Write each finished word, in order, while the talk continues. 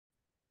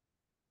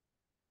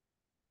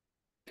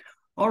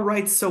All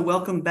right, so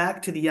welcome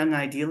back to the Young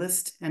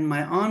Idealist and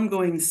my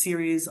ongoing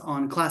series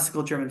on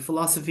classical German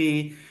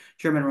philosophy,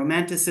 German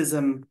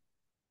Romanticism.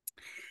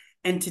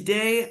 And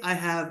today I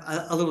have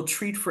a little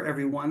treat for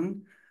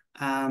everyone.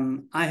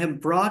 I have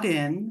brought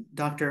in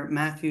Dr.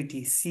 Matthew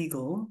D.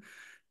 Segall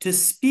to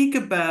speak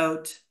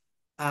about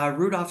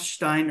Rudolf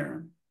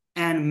Steiner.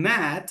 And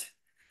Matt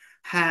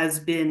has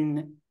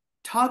been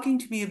talking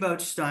to me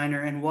about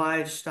Steiner and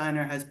why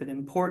Steiner has been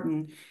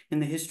important in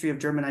the history of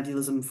German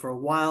idealism for a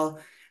while.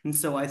 And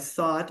so I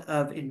thought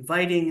of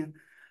inviting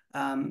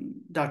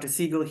Dr.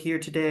 Segall here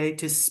today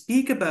to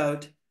speak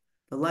about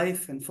the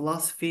life and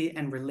philosophy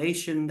and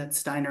relation that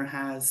Steiner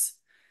has,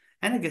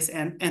 and I guess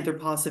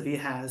anthroposophy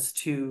has,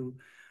 to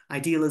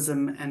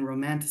idealism and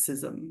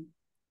romanticism.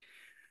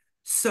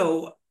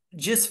 So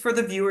just for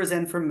the viewers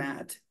and for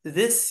Matt,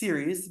 this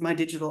series, my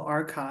digital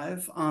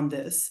archive on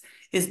this,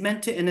 is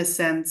meant to, in a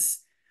sense,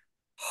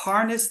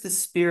 harness the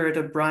spirit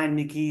of Brian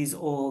McGee's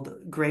old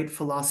Great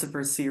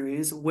Philosopher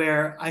series,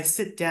 where I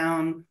sit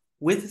down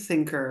with a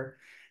thinker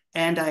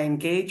and I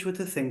engage with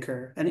the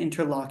thinker, an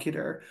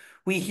interlocutor.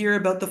 We hear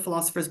about the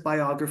philosopher's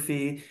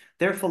biography,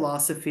 their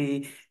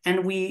philosophy,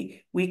 and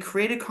we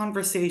create a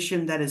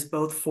conversation that is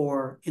both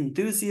for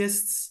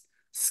enthusiasts,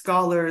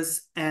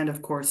 scholars, and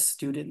of course,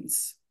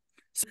 students.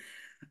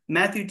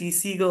 Matthew D.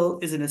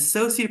 Segall is an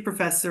associate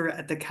professor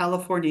at the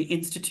California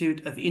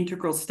Institute of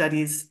Integral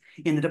Studies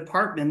in the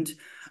Department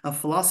of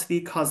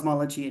Philosophy,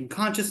 Cosmology, and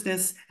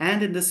Consciousness,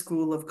 and in the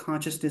School of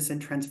Consciousness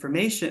and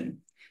Transformation.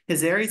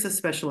 His areas of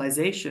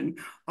specialization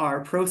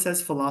are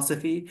process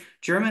philosophy,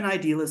 German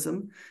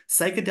idealism,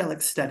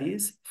 psychedelic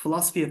studies,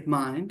 philosophy of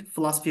mind,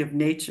 philosophy of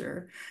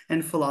nature,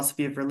 and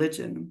philosophy of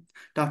religion.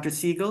 Dr.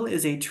 Segall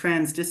is a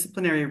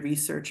transdisciplinary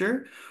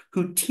researcher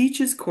who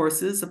teaches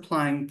courses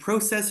applying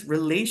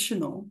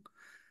process-relational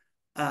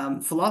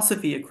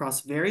philosophy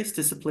across various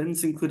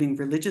disciplines, including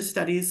religious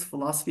studies,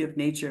 philosophy of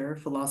nature,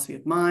 philosophy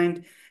of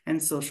mind,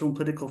 and social and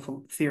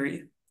political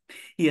theory.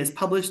 He has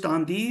published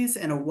on these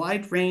and a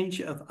wide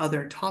range of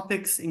other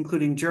topics,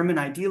 including German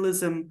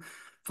idealism,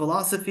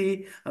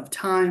 philosophy of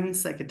time,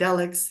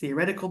 psychedelics,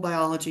 theoretical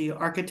biology,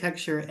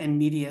 architecture, and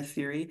media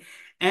theory,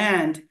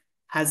 and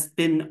has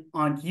been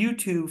on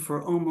YouTube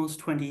for almost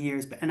 20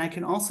 years. And I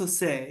can also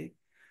say,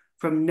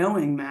 from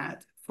knowing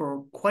Matt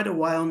for quite a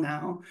while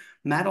now,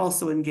 Matt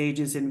also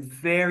engages in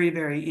very,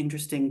 very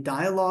interesting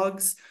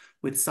dialogues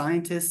with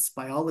scientists,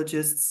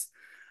 biologists,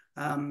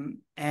 and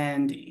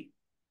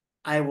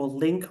I will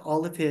link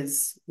all of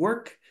his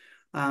work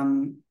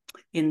in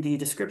the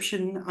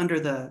description under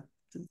the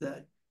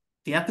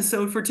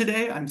episode for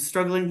today. I'm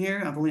struggling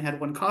here. I've only had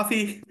one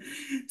coffee.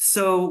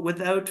 So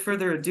without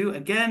further ado,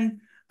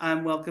 again,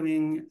 I'm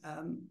welcoming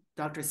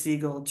Dr.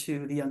 Segall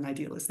to the Young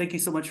Idealist. Thank you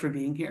so much for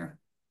being here.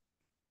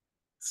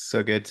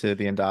 So good to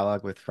be in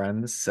dialogue with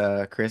friends.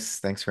 Chris,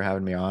 thanks for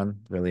having me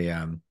on. Really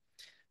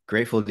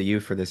grateful to you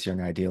for this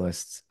Young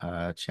Idealist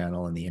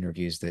channel and the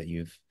interviews that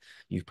you've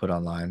put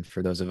online.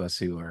 For those of us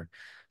who are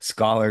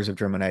scholars of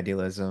German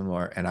idealism,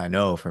 and I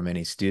know for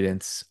many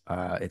students,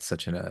 it's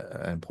such an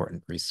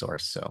important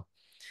resource. So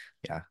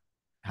yeah,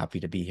 happy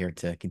to be here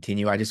to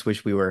continue. I just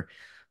wish we were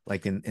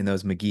like in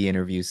those McGee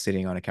interviews,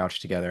 sitting on a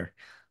couch together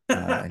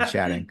and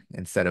chatting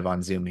instead of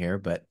on Zoom here,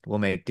 but we'll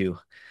make do.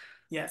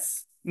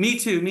 Yes, me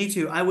too, me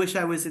too. I wish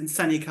I was in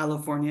sunny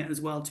California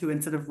as well too,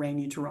 instead of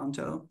rainy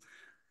Toronto.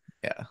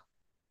 Yeah.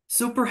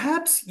 So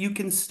perhaps you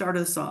can start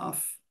us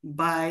off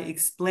by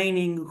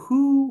explaining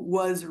who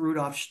was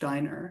Rudolf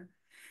Steiner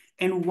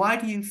and why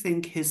do you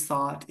think his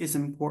thought is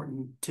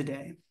important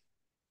today?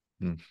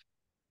 Hmm.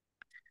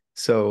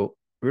 So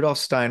Rudolf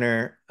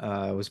Steiner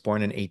was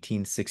born in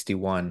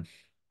 1861.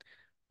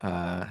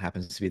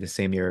 Happens to be the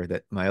same year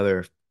that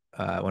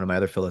one of my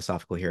other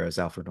philosophical heroes,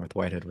 Alfred North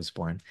Whitehead, was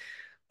born.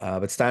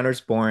 But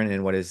Steiner's born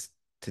in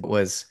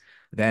was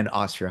then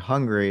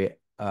Austria-Hungary,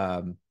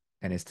 and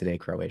is today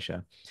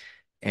Croatia.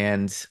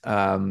 And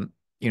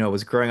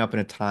was growing up in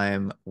a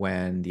time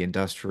when the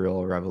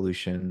Industrial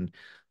Revolution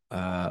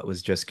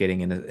was just getting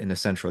into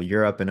Central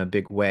Europe in a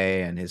big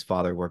way, and his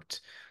father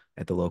worked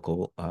at the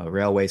local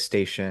railway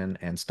station,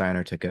 and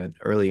Steiner took an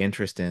early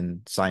interest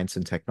in science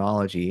and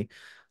technology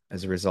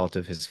as a result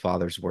of his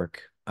father's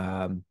work.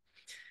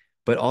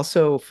 But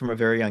also from a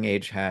very young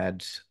age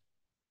had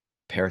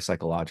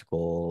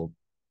parapsychological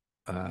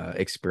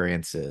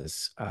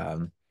experiences.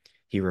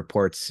 He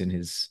reports in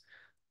his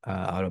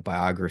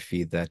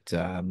autobiography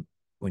that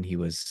when he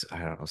was, I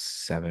don't know,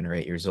 7 or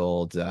 8 years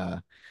old,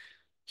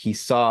 he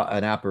saw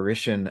an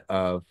apparition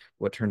of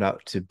what turned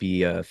out to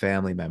be a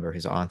family member,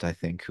 his aunt, I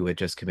think, who had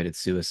just committed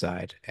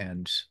suicide,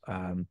 and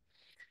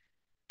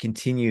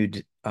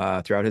continued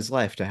throughout his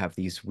life to have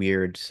these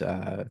weird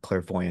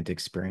clairvoyant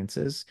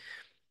experiences,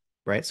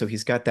 right? So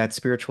he's got that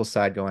spiritual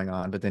side going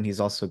on, but then he's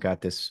also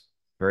got this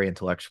very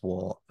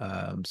intellectual,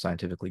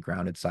 scientifically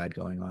grounded side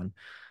going on.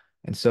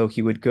 And so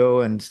he would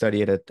go and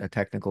study at a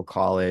technical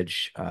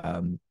college.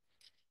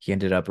 He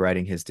ended up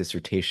writing his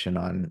dissertation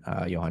on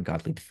Johann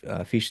Gottlieb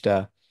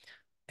Fichte,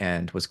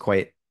 and was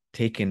quite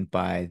taken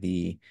by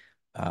the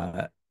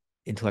uh,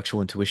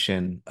 intellectual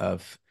intuition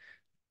of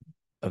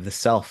the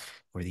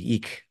self or the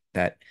ich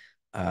that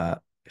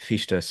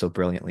Fichte so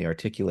brilliantly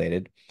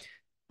articulated.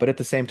 But at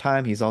the same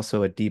time, he's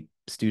also a deep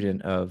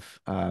student of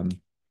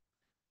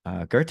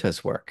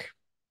Goethe's work,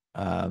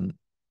 um,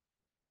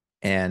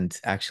 and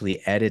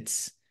actually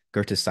edits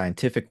Goethe's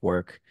scientific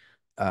work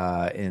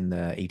in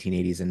the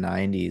 1880s and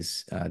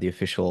 90s. The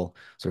official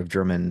sort of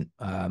German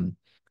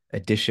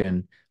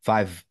edition,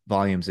 5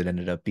 volumes it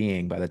ended up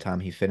being by the time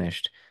he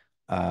finished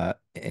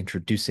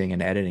introducing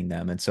and editing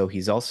them. And so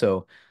he's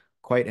also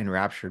quite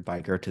enraptured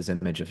by Goethe's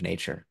image of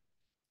nature,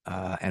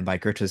 and by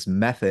Goethe's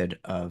method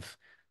of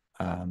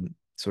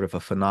sort of a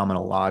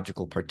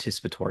phenomenological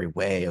participatory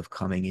way of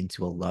coming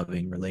into a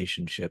loving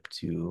relationship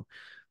to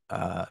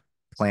uh,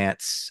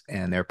 plants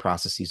and their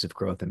processes of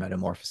growth and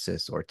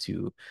metamorphosis, or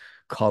to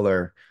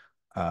color.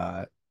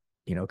 Uh,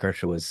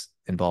 Goethe was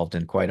involved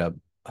in quite a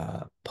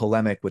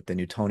polemic with the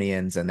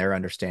Newtonians and their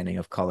understanding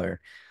of color.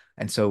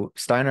 And so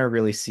Steiner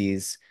really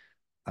sees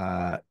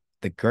uh,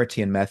 the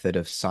Goethean method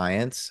of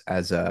science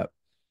as a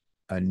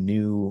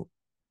new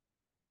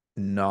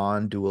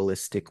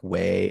non-dualistic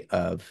way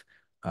of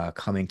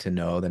coming to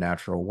know the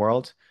natural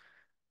world.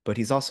 But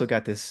he's also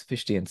got this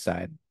Fichtean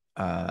side,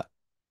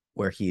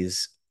 where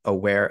he's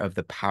aware of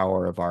the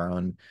power of our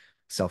own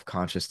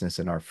self-consciousness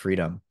and our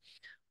freedom.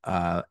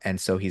 And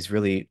so he's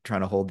really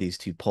trying to hold these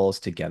two poles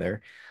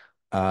together.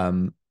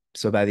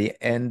 So by the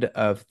end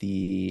of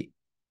the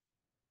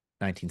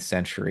 19th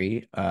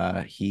century,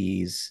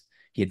 he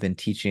had been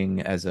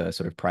teaching as a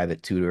sort of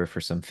private tutor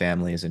for some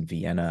families in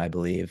Vienna, I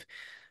believe.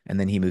 And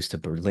then he moves to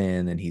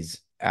Berlin, and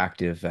he's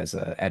active as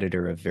an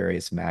editor of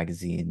various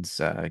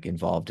magazines,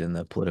 involved in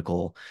the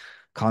political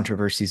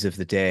controversies of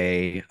the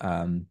day,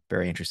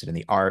 very interested in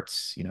the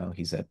arts.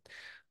 He's at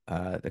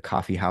the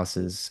coffee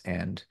houses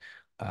and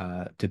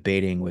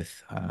debating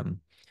with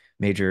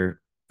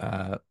major,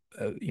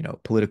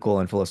 political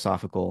and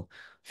philosophical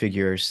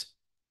figures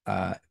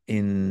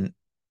in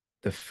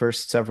the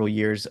first several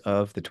years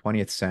of the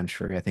 20th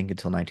century, I think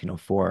until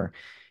 1904.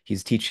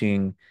 He's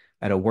teaching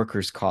at a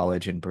workers'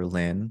 college in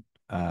Berlin.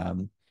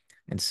 And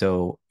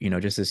so,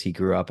 just as he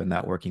grew up in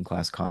that working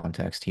class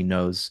context, he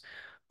knows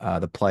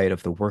the plight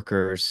of the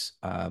workers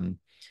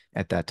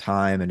at that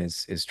time, and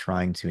is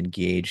trying to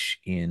engage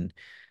in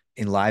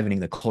enlivening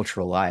the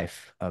cultural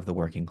life of the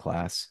working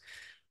class.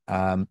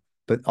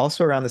 But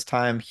also around this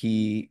time,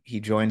 he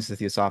joins the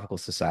Theosophical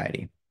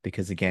Society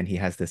because, again, he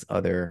has this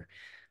other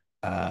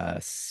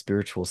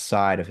spiritual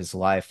side of his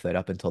life that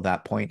up until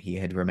that point he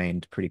had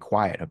remained pretty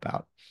quiet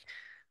about.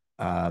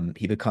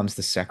 He becomes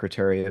the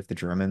secretary of the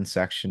German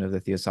section of the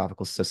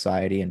Theosophical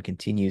Society and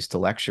continues to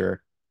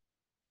lecture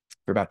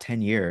for about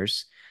 10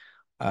 years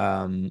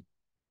um,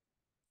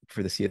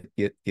 for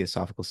the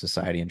Theosophical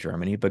Society in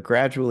Germany. But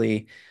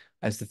gradually,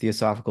 as the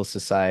Theosophical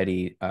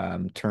Society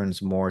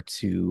turns more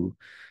to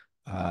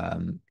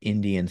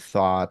Indian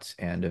thought,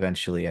 and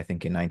eventually, I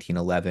think in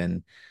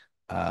 1911,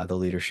 the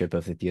leadership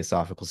of the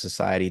Theosophical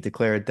Society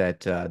declared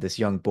that this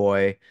young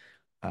boy,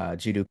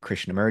 Jiddu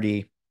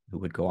Krishnamurti, who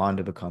would go on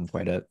to become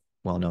quite a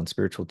well-known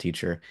spiritual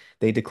teacher,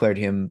 they declared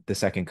him the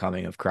second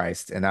coming of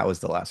Christ, and that was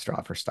the last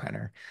straw for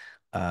Steiner.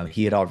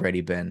 He had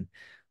already been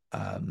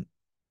um,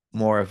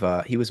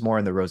 he was more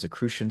in the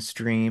Rosicrucian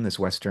stream, this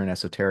Western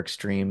esoteric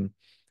stream,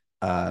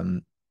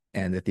 um,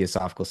 and the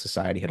Theosophical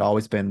Society had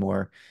always been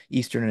more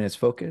Eastern in its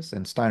focus,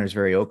 and Steiner's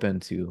very open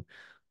to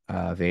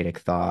Vedic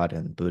thought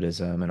and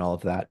Buddhism and all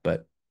of that,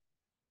 but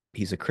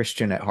he's a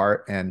Christian at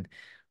heart. And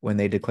when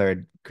they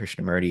declared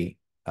Krishnamurti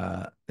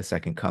the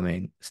second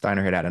coming,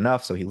 Steiner had had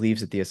enough, so he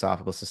leaves the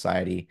Theosophical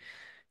Society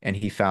and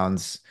he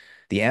founds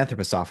the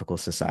Anthroposophical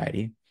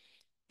Society,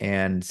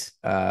 and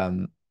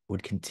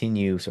would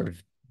continue sort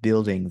of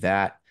building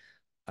that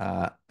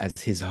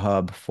as his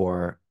hub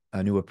for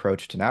a new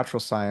approach to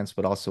natural science,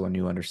 but also a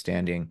new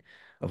understanding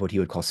of what he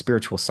would call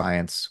spiritual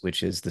science,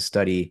 which is the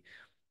study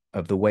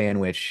of the way in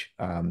which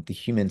the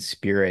human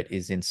spirit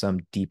is in some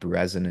deep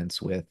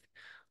resonance with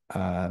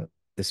uh,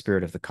 the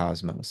spirit of the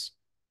cosmos.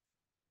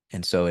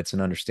 And so it's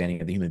an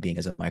understanding of the human being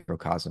as a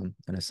microcosm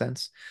in a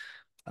sense.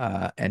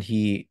 And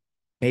he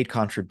made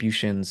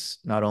contributions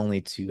not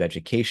only to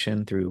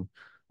education through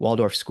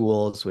Waldorf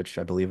schools, which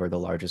I believe are the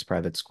largest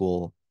private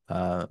school,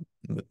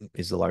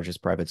 is the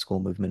largest private school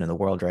movement in the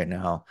world right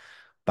now,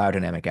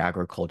 biodynamic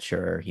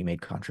agriculture. He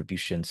made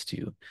contributions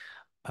to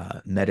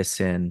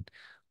medicine,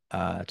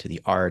 to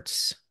the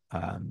arts,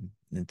 and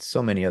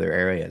so many other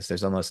areas.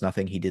 There's almost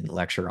nothing he didn't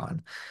lecture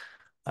on.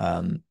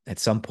 At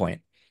some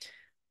point,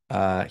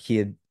 he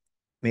had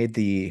made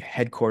the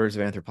headquarters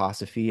of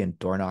anthroposophy in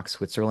Dornach,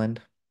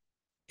 Switzerland,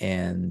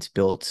 and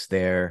built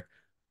there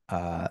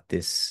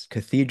this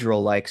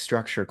cathedral-like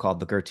structure called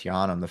the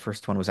Goetheanum. The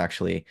first one was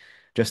actually,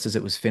 just as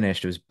it was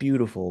finished, it was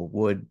beautiful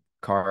wood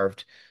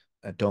carved,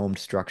 a domed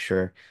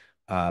structure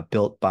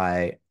built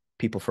by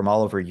people from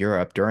all over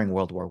Europe during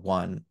World War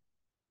One,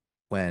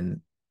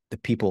 when the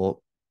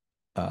people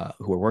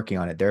who were working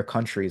on it, their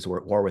countries were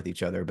at war with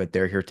each other, but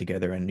they're here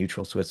together in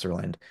neutral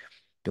Switzerland,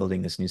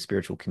 building this new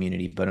spiritual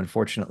community. But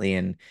unfortunately,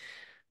 in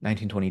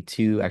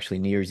 1922, actually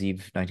New Year's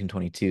Eve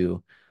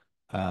 1922,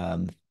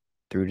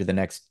 through to the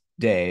next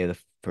day, the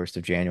 1st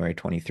of January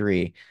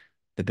 23,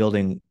 the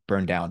building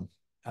burned down.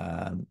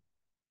 Um,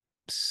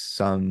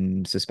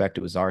 some suspect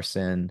it was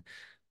arson.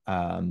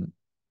 Um,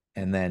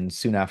 and then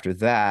soon after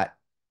that,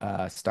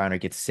 Steiner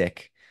gets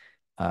sick.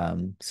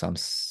 Some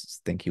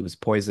think he was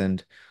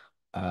poisoned.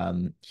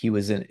 He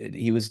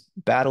was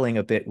battling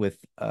a bit with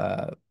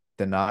the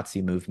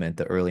Nazi movement,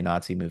 the early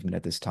Nazi movement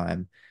at this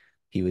time.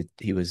 He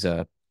was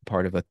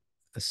part of a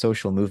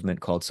social movement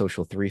called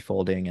social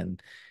threefolding,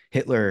 and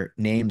Hitler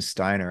names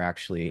Steiner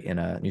actually in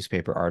a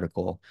newspaper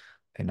article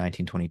in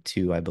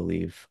 1922, I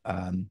believe,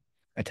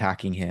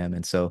 attacking him.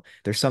 And so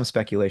there's some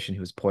speculation he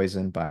was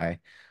poisoned by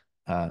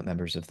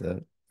members of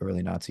the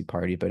early Nazi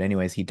party. But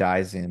anyways, he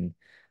dies in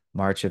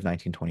March of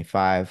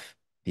 1925.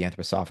 The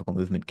Anthroposophical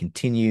movement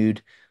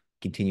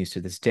continues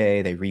to this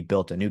day. They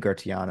rebuilt a new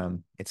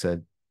Gartianum. It's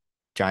a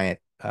giant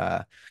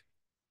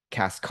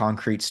cast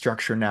concrete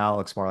structure now. It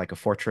looks more like a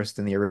fortress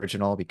than the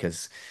original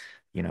because,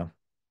 you know,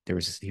 he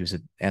was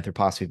an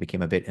anthroposophy,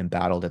 became a bit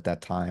embattled at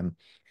that time.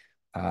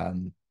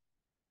 Um,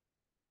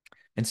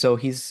 and so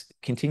he's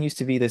continues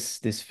to be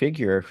this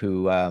figure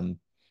who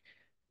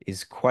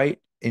is quite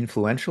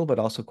influential, but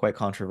also quite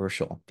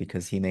controversial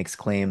because he makes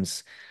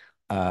claims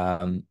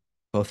um,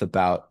 both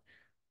about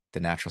the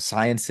natural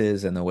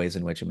sciences and the ways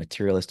in which a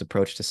materialist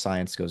approach to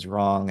science goes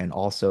wrong, and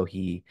also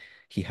he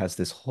has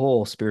this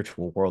whole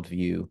spiritual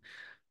worldview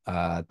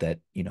that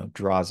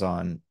draws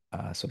on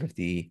sort of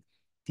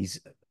these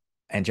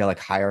angelic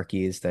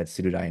hierarchies that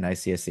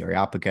Pseudo-Dionysius the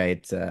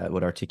Areopagite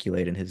would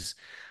articulate in his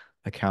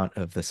account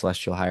of the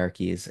celestial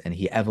hierarchies, and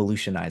he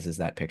evolutionizes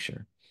that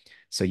picture.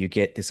 So you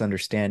get this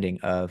understanding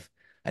of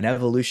an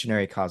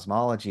evolutionary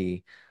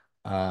cosmology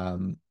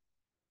um,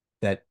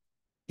 that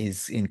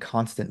is in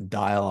constant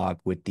dialogue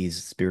with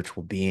these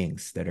spiritual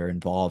beings that are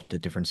involved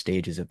at different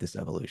stages of this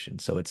evolution.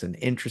 So it's an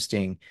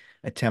interesting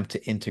attempt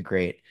to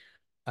integrate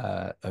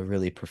a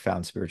really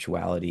profound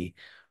spirituality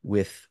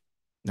with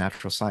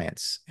natural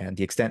science. And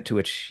the extent to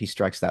which he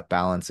strikes that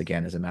balance,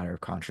 again, is a matter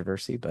of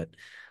controversy, but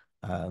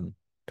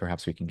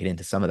perhaps we can get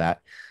into some of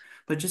that.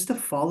 But just a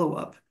follow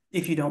up,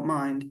 if you don't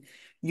mind,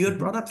 you had Mhm.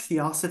 brought up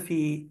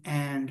theosophy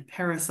and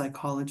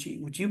parapsychology.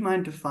 Would you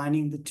mind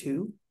defining the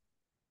two?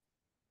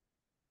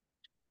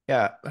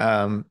 Yeah,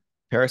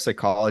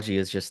 parapsychology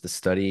is just the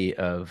study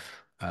of,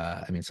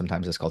 I mean,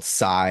 sometimes it's called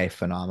psi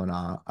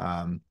phenomena.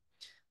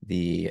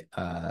 The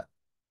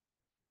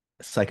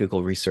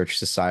Psychical Research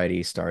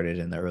Society started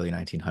in the early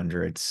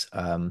 1900s.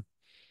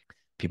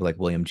 People like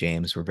William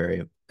James were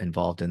very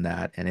involved in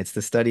that. And it's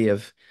the study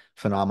of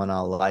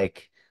phenomena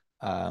like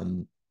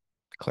um,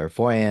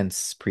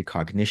 clairvoyance,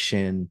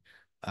 precognition,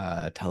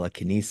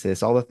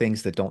 telekinesis, all the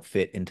things that don't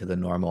fit into the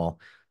normal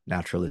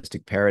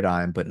naturalistic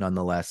paradigm, but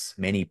nonetheless,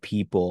 many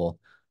people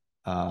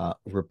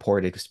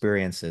report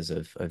experiences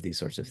of these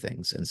sorts of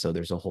things. And so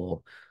there's a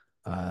whole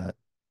uh,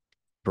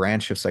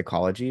 branch of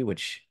psychology,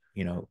 which,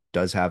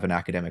 does have an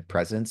academic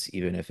presence,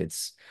 even if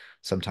it's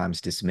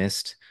sometimes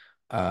dismissed.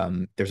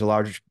 There's a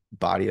large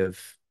body of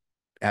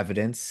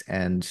evidence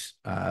and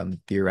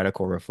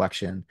theoretical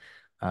reflection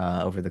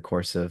over the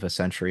course of a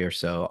century or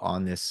so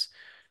on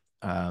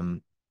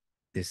um,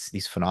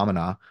 these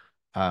phenomena.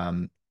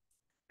 Um,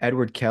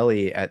 Edward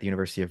Kelly at the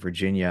University of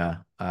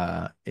Virginia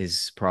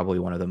is probably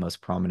one of the most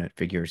prominent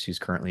figures who's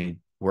currently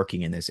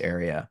working in this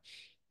area.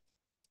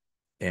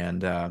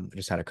 And I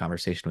just had a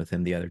conversation with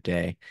him the other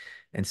day.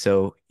 And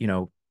so,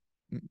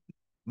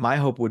 my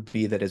hope would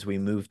be that as we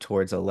move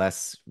towards a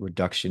less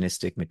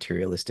reductionistic,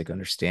 materialistic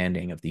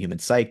understanding of the human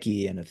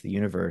psyche and of the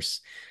universe,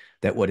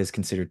 that what is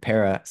considered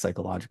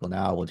parapsychological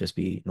now will just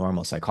be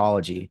normal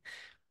psychology.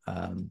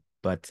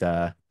 But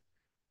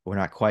we're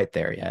not quite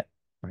there yet,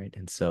 right?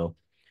 And so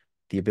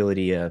the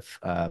ability of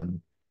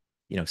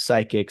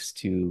psychics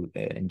to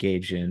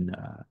engage in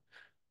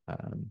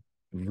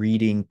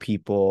reading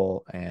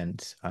people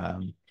and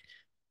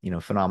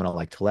phenomena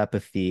like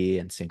telepathy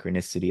and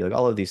synchronicity, like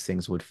all of these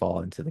things would fall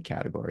into the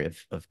category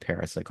of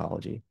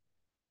parapsychology.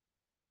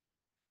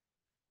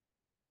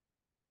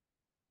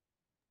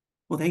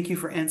 Well, thank you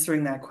for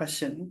answering that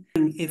question.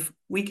 If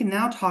we can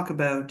now talk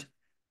about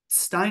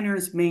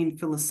Steiner's main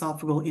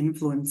philosophical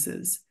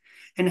influences,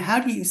 and how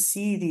do you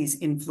see these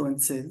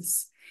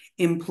influences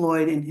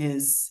employed in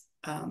his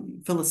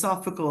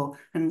philosophical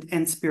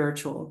and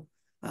spiritual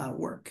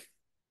work?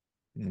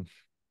 Mm.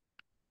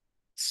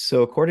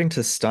 So according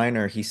to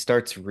Steiner, he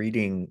starts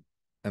reading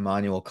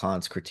Immanuel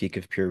Kant's Critique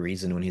of Pure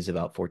Reason when he's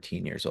about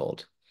 14 years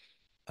old,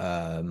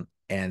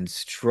 and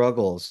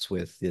struggles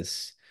with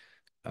this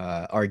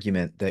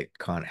argument that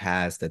Kant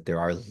has that there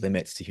are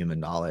limits to human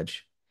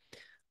knowledge.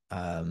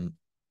 Um,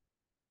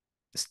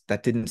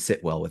 that didn't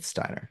sit well with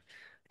Steiner.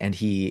 And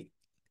he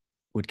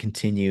would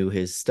continue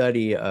his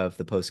study of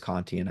the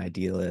post-Kantian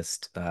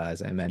idealist.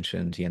 As I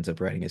mentioned, he ends up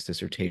writing his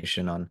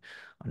dissertation on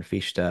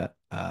Fichte.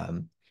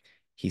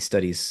 He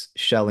studies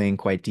Schelling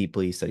quite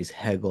deeply. He studies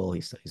Hegel.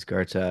 He studies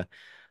Goethe.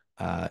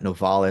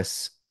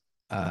 Novalis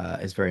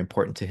is very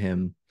important to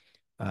him,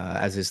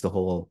 as is the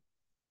whole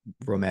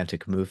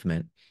Romantic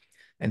movement.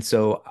 And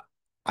so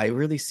I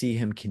really see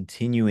him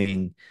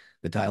continuing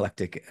the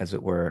dialectic, as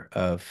it were,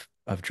 of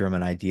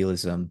German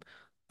idealism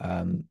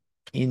um,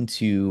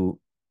 into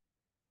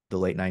the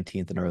late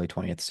 19th and early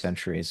 20th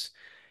centuries,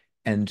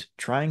 and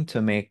trying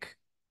to make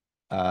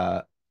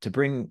to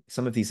bring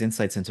some of these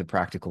insights into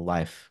practical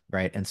life,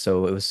 right? And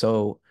so it was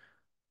so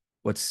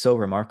what's so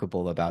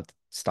remarkable about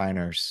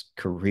Steiner's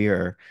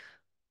career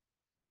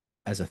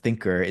as a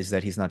thinker is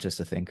that he's not just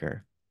a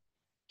thinker.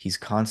 He's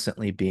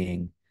constantly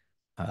being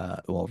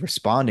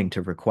responding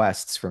to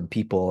requests from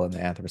people in the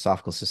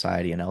Anthroposophical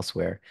Society and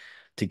elsewhere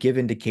to give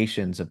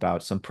indications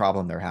about some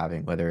problem they're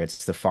having, whether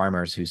it's the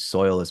farmers whose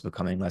soil is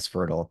becoming less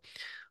fertile,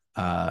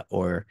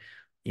 or,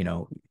 you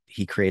know,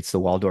 he creates the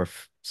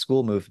Waldorf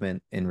school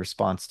movement in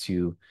response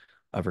to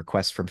a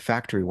request from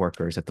factory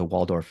workers at the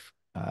Waldorf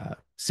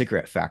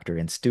cigarette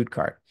factory in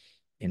Stuttgart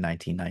in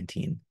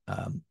 1919.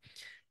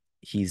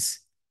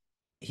 He's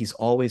he's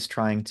always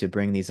trying to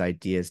bring these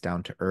ideas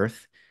down to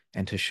earth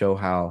and to show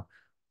how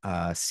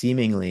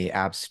seemingly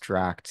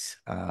abstract,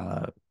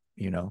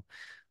 you know,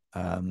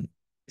 um,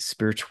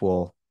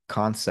 spiritual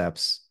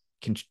concepts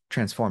can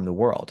transform the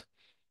world.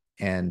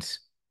 And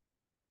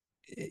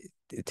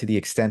to the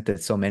extent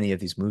that so many of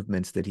these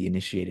movements that he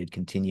initiated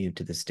continue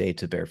to this day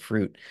to bear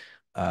fruit,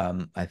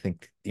 I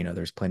think, you know,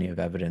 there's plenty of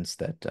evidence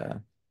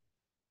that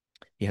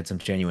he had some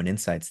genuine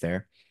insights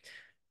there.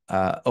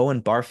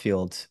 Owen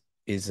Barfield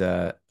was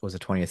a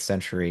 20th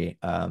century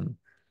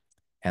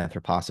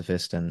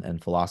anthroposophist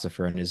and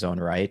philosopher in his own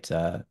right,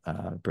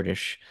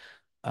 British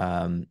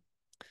um,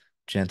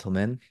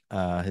 gentleman.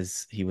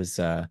 He was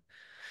a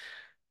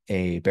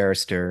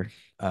barrister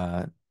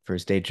for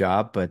his day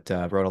job, but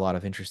wrote a lot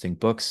of interesting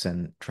books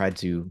and tried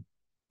to,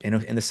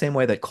 in the same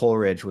way that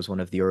Coleridge was one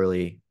of the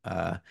early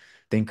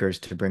thinkers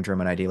to bring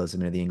German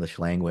idealism into the English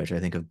language. I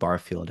think of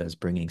Barfield as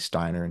bringing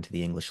Steiner into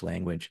the English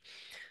language.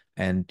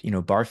 And, you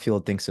know,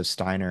 Barfield thinks of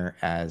Steiner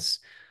as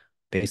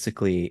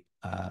basically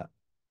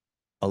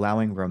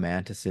allowing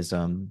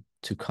romanticism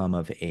to come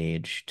of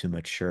age, to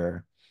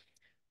mature.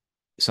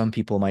 Some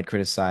people might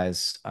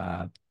criticize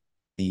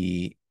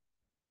the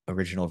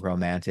original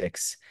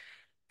romantics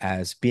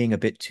as being a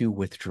bit too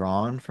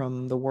withdrawn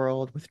from the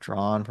world,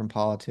 withdrawn from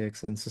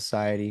politics and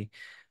society,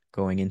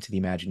 going into the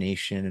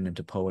imagination and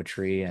into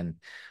poetry. And,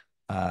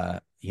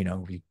 you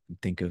know, we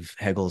think of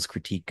Hegel's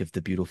critique of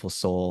the beautiful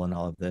soul and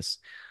all of this.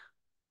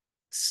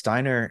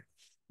 Steiner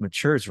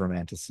matures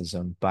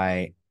romanticism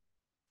by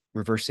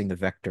reversing the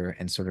vector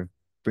and sort of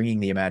bringing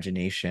the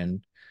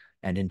imagination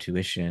and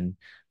intuition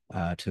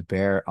to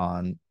bear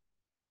on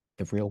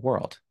the real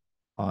world,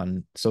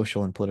 on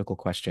social and political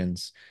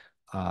questions,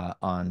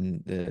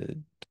 on the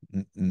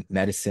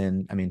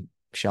medicine. I mean,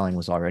 Schelling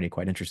was already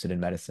quite interested in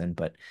medicine,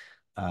 but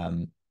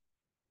um,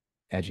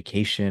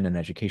 education and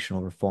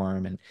educational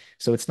reform. And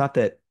so it's not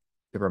that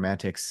the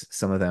romantics,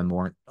 some of them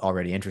weren't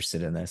already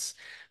interested in this,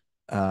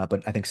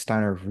 but I think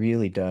Steiner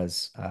really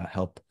does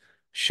help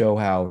show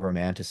how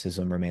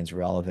romanticism remains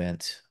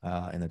relevant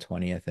in the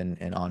 20th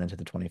and on into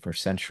the 21st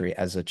century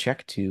as a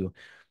check to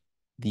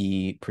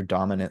the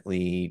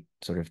predominantly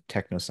sort of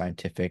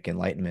techno-scientific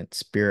Enlightenment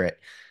spirit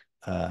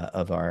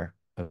of our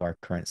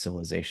current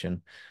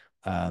civilization.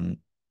 Um,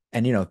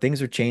 and you know,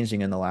 things are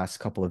changing in the last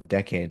couple of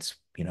decades.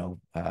 You know,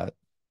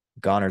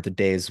 gone are the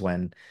days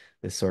when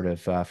this sort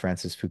of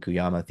Francis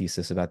Fukuyama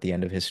thesis about the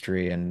end of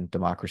history and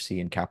democracy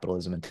and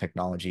capitalism and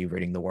technology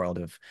ridding the world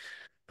of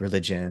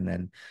religion,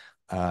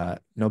 and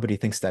nobody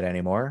thinks that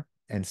anymore.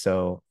 And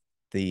so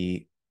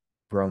the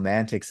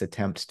romantics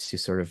attempt to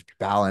sort of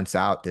balance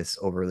out this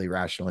overly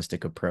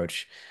rationalistic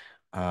approach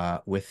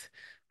with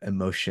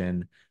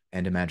emotion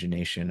and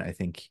imagination, I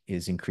think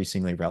is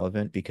increasingly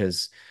relevant,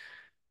 because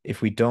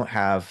if we don't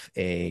have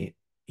a,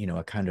 you know,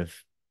 a kind of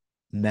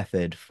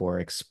method for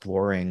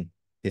exploring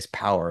this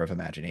power of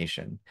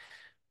imagination,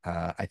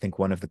 I think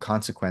one of the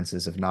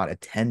consequences of not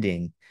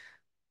attending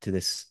to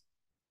this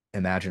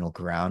imaginal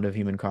ground of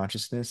human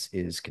consciousness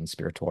is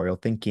conspiratorial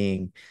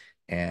thinking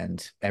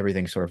and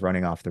everything sort of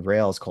running off the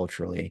rails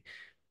culturally.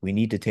 We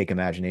need to take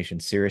imagination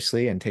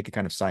seriously and take a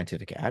kind of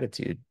scientific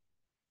attitude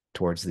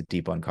towards the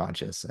deep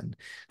unconscious and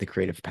the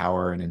creative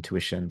power and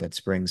intuition that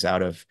springs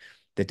out of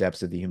the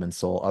depths of the human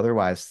soul.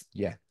 Otherwise,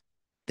 yeah,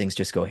 things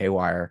just go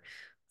haywire.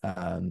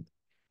 Um,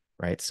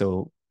 right.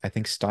 So I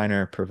think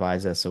Steiner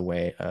provides us a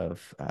way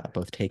of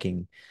both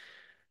taking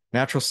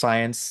natural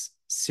science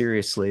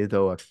seriously,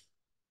 though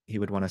he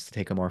would want us to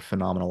take a more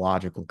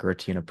phenomenological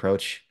Goethean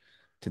approach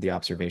to the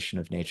observation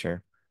of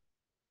nature.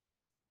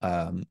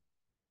 Um,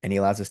 and he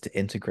allows us to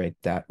integrate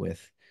that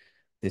with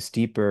this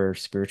deeper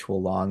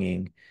spiritual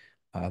longing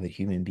that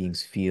human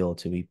beings feel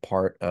to be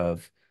part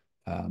of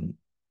um,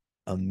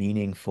 a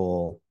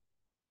meaningful,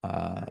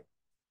 uh,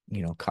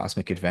 you know,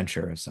 cosmic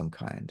adventure of some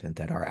kind, and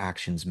that our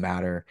actions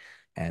matter,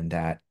 and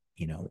that,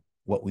 you know,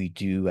 what we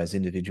do as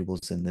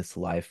individuals in this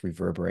life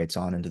reverberates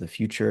on into the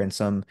future in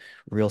some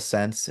real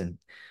sense. And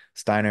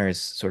Steiner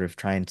is sort of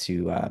trying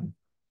to,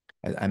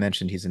 I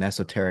mentioned he's an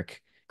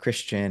esoteric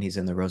Christian, he's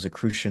in the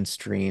Rosicrucian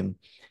stream,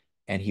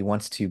 and he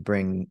wants to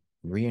bring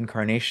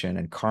reincarnation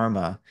and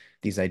karma,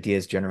 these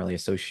ideas generally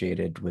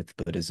associated with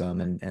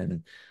Buddhism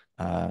and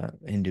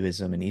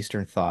Hinduism and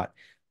Eastern thought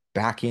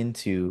back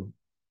into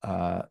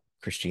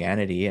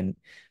Christianity and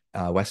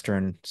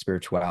Western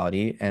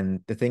spirituality.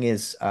 And the thing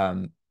is,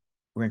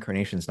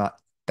 reincarnation is not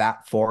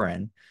that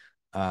foreign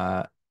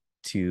uh,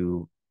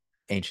 to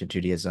ancient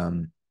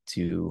Judaism,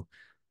 to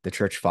the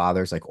church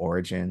fathers like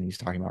Origen. He's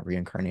talking about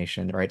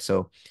reincarnation, right?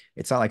 So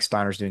it's not like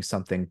Steiner's doing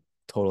something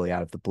totally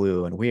out of the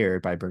blue and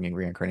weird by bringing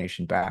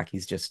reincarnation back.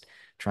 He's just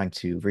trying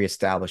to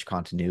reestablish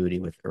continuity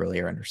with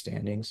earlier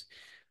understandings.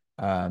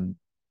 Um,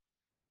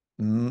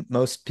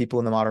 Most people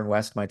in the modern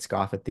West might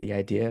scoff at the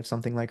idea of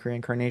something like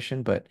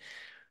reincarnation, but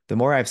the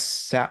more I've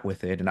sat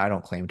with it, and I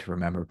don't claim to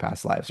remember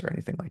past lives or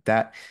anything like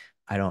that,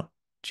 I don't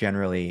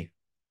generally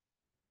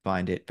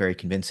find it very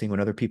convincing when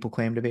other people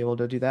claim to be able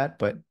to do that.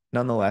 But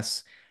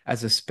nonetheless,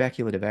 as a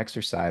speculative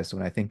exercise,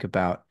 when I think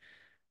about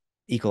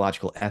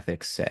ecological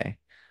ethics, say,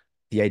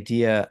 the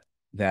idea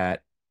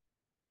that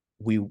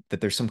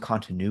there's some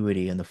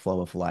continuity in the flow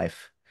of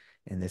life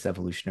in this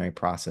evolutionary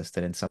process,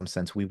 that in some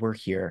sense we were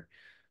here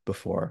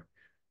before,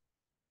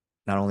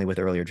 not only with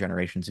earlier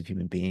generations of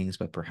human beings,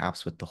 but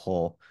perhaps with the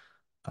whole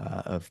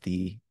of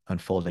the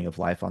unfolding of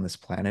life on this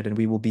planet, and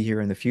we will be here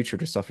in the future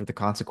to suffer the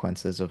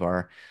consequences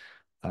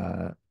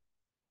uh,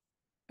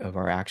 of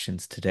our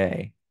actions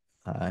today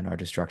and our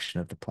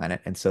destruction of the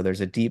planet. And so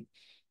there's a deep,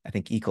 I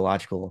think,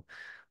 ecological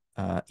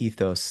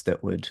ethos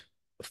that would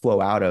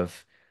flow out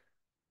of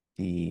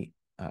the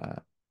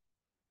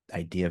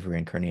idea of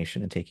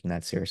reincarnation and taking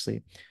that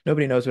seriously.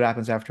 Nobody knows what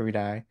happens after we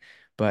die,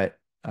 but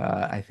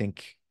I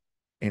think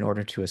in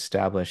order to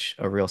establish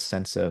a real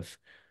sense of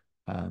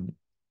um,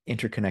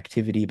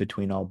 interconnectivity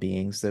between all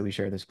beings that we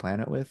share this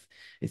planet with,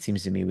 it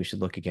seems to me we should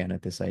look again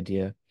at this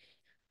idea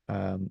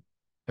um,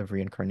 of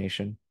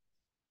reincarnation.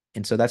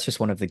 And so that's just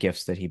one of the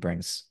gifts that he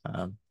brings.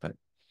 But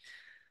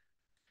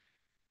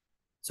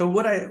So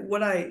what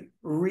I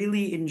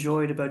really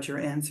enjoyed about your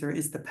answer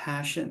is the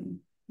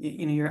passion.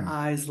 You know, your mm,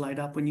 eyes light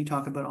up when you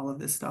talk about all of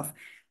this stuff.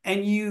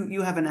 And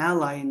you have an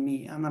ally in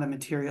me. I'm not a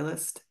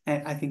materialist.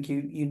 I think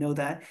you know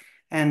that.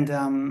 And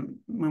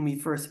when we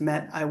first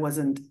met, I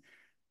wasn't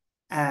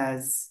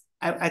as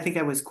I think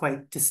I was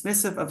quite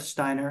dismissive of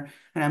Steiner,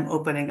 and I'm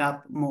opening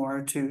up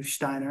more to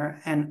Steiner.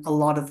 And a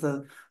lot of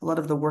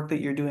the work that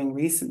you're doing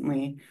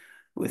recently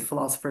with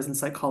philosophers and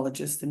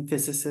psychologists and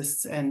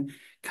physicists and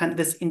kind of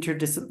this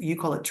you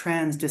call it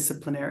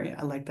transdisciplinary.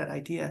 I like that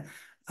idea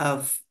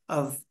of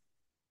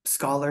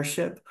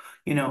scholarship,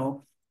 you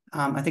know.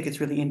 I think it's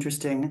really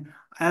interesting.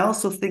 I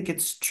also think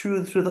it's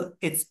true to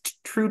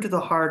the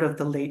heart of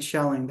the late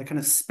Schelling, the kind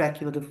of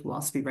speculative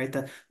philosophy, right?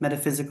 The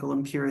metaphysical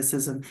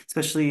empiricism,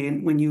 especially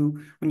when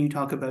you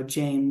talk about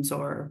James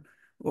or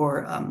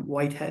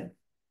Whitehead.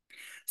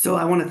 So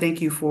I want to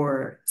thank you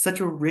for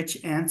such a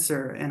rich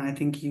answer, and I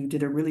think you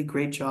did a really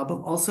great job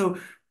of also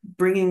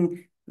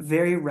bringing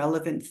very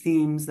relevant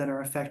themes that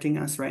are affecting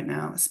us right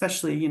now,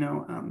 especially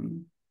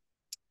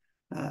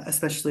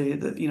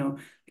the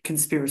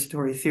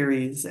conspiracy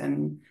theories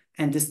and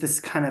just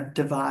this kind of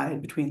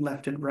divide between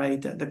left and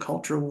right, the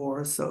cultural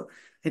wars. So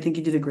I think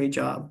you did a great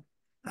job.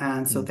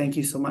 And so mm. thank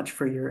you so much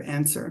for your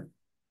answer.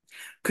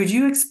 Could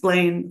you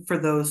explain for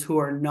those who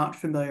are not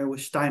familiar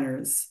with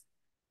Steiner's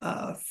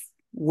uh,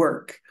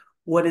 work,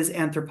 what is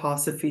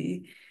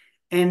anthroposophy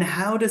and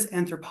how does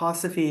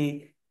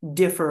anthroposophy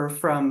differ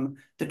from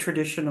the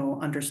traditional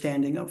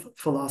understanding of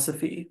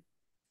philosophy?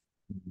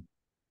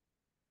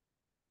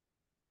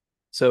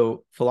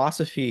 So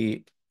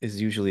philosophy is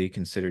usually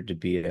considered to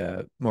be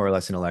a more or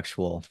less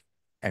intellectual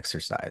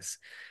exercise.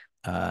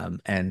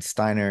 And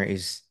Steiner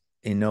is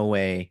in no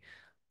way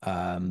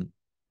um,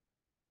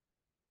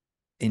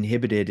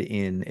 inhibited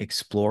in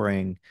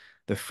exploring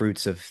the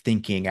fruits of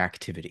thinking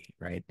activity,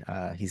 right?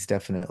 He's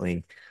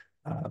definitely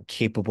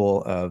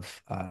capable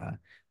of,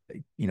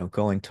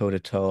 going toe to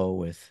toe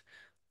with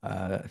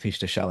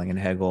Fichte, Schelling, and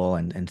Hegel,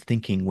 and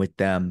thinking with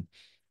them.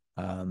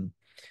 Um,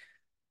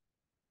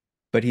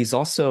 but he's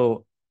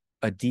also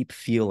a deep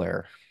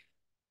feeler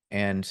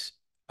and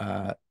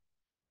uh,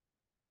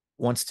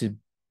 wants to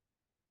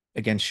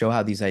again show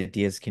how these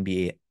ideas can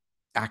be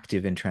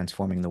active in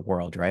transforming the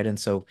world, right? And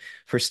so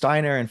for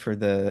Steiner and for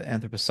the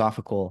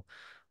anthroposophical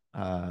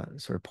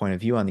sort of point of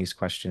view on these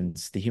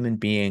questions, the human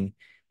being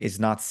is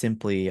not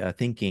simply a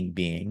thinking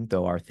being,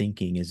 though our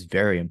thinking is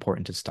very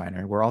important to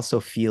Steiner. We're also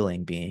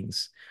feeling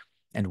beings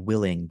and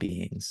willing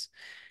beings.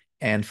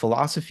 And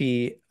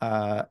philosophy,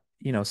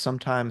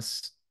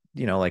 sometimes,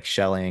 like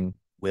Schelling,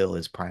 will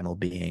is primal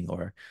being,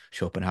 or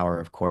Schopenhauer,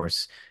 of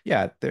course.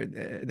 Yeah,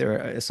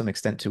 there is some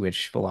extent to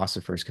which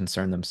philosophers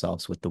concern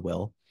themselves with the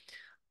will.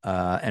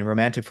 And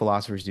romantic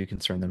philosophers do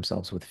concern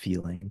themselves with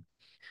feeling.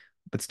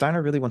 But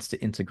Steiner really wants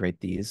to integrate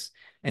these,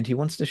 and he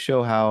wants to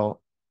show how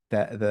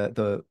that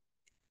the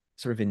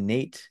sort of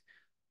innate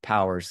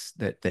powers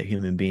that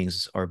human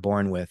beings are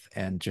born with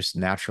and just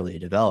naturally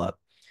develop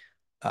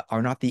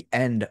are not the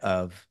end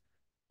of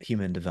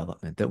human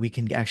development, that we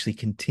can actually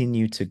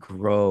continue to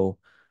grow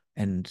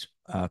and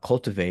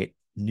cultivate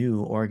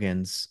new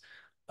organs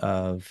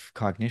of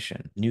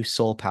cognition, new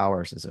soul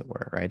powers, as it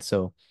were, right?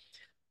 So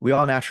we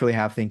all naturally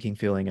have thinking,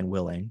 feeling, and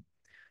willing.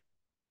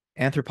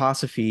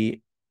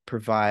 Anthroposophy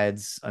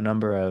provides a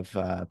number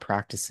of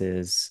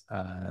practices,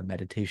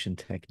 meditation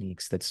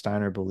techniques that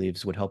Steiner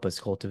believes would help us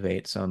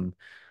cultivate some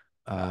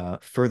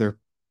further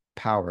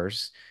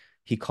powers.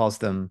 He calls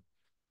them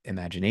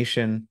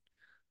imagination,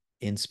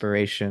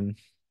 inspiration,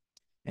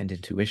 and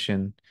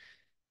intuition.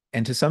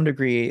 And to some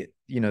degree,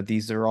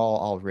 these are all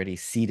already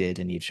seated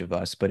in each of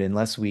us, but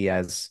unless we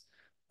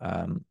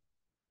um,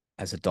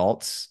 as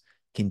adults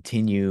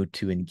continue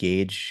to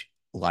engage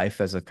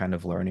life as a kind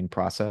of learning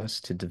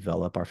process to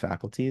develop our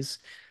faculties,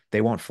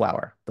 they won't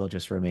flower. They'll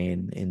just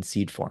remain in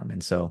seed form.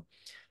 And so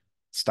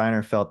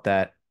Steiner felt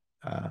that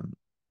um,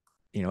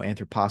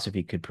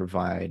 anthroposophy could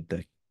provide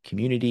the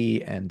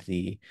community and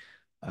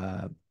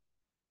uh,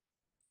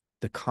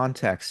 the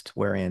context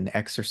wherein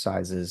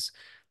exercises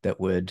that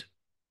would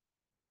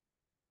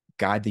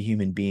guide the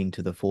human being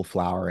to the full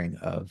flowering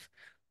of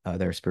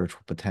their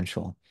spiritual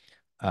potential.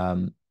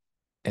 Um,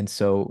 and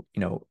so,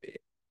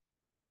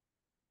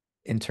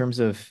 in terms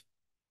of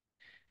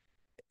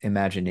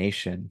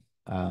imagination,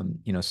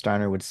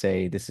 Steiner would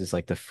say this is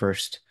like the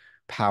first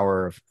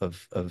power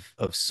of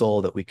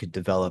soul that we could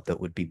develop that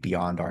would be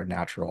beyond our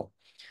natural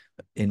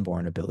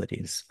inborn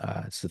abilities.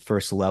 It's the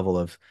first level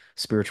of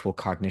spiritual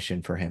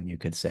cognition for him, you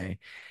could say.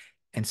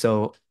 And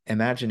so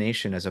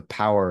imagination as a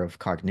power of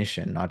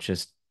cognition, not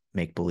just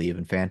make believe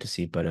and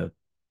fantasy, but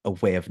a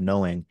way of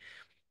knowing,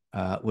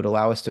 would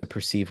allow us to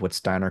perceive what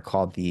Steiner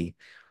called the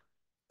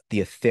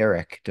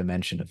etheric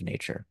dimension of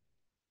nature.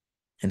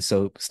 And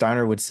so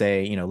Steiner would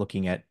say,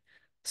 looking at,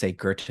 say,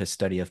 Goethe's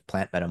study of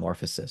plant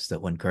metamorphosis,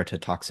 that when Goethe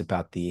talks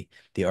about the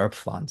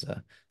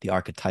Erbpflanze, the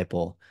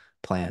archetypal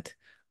plant,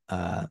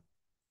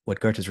 what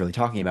Goethe's really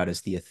talking about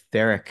is the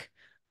etheric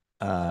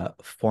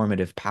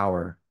formative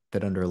power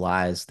that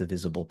underlies the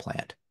visible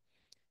plant.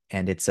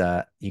 And it's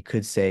you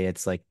could say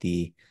it's like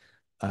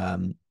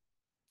um,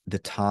 the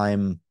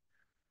time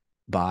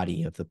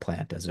body of the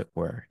plant, as it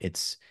were.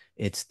 It's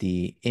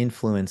the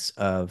influence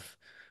of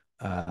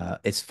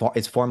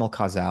it's formal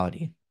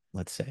causality,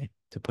 let's say,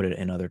 to put it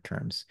in other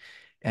terms.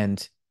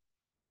 And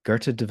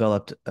Goethe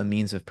developed a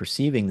means of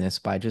perceiving this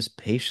by just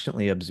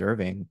patiently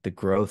observing the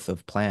growth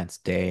of plants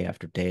day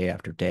after day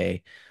after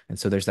day. And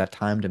so there's that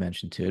time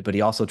dimension to it. But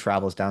he also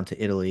travels down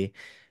to Italy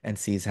and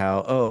sees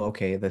how, oh,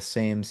 okay, the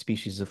same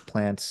species of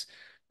plants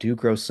do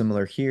grow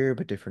similar here,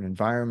 but different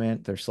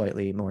environment. They're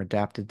slightly more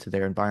adapted to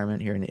their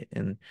environment here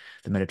in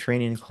the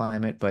Mediterranean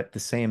climate, but the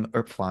same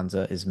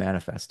Erbpflanze is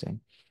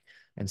manifesting.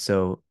 And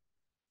so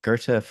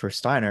Goethe for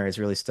Steiner is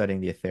really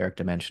studying the etheric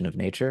dimension of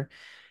nature.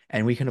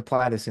 And we can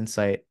apply this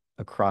insight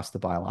across the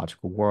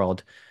biological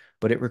world,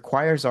 but it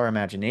requires our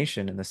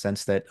imagination in the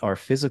sense that our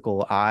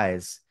physical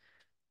eyes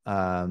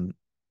um,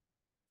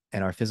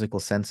 and our physical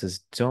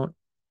senses don't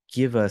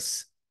give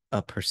us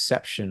a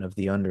perception of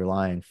the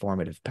underlying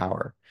formative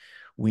power.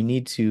 We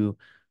need to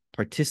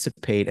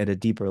participate at a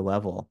deeper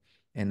level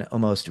and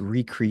almost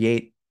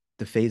recreate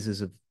the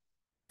phases of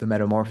the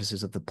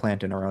metamorphosis of the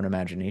plant in our own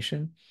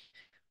imagination.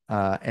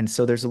 And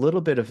so there's a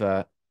little bit of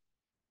a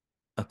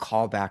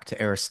callback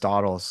to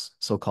Aristotle's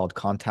so-called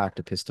contact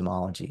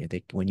epistemology. I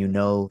think when you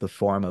know the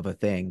form of a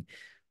thing,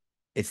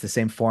 it's the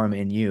same form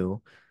in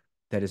you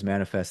that is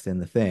manifest in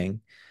the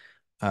thing.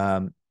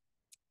 Um,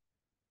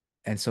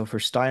 and so for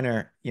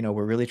Steiner,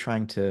 we're really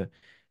trying to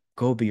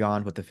go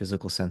beyond what the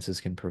physical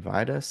senses can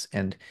provide us.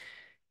 And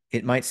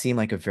it might seem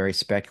like a very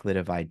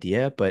speculative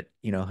idea, but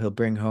he'll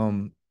bring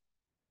home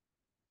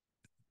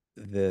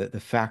the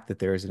fact that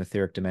there is an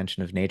etheric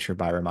dimension of nature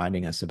by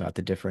reminding us about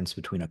the difference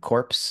between a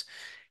corpse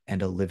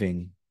and a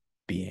living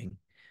being.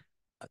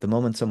 The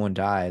moment someone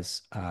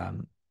dies,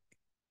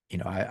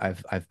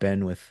 I've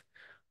been with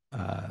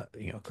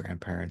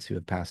grandparents who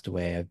have passed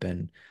away. I've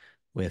been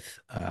with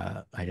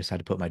I just had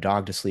to put my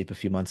dog to sleep a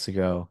few months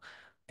ago,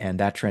 and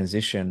that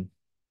transition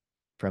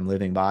from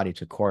living body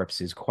to corpse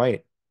is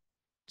quite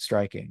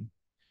striking.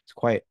 It's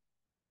quite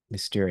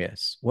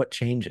mysterious. What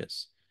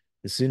changes?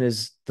 As soon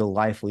as the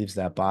life leaves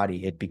that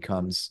body, it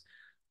becomes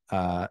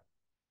uh,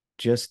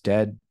 just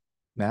dead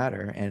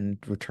matter and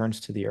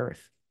returns to the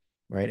earth,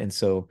 right? And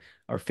so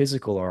our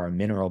physical or our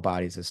mineral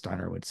bodies, as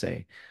Steiner would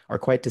say, are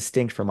quite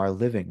distinct from our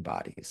living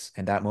bodies.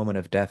 And that moment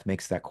of death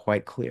makes that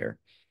quite clear.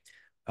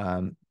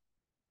 Um,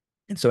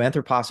 and so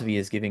anthroposophy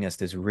is giving us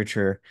this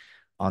richer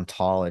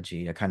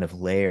ontology, a kind of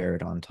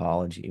layered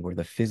ontology where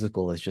the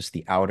physical is just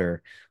the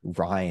outer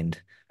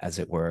rind, as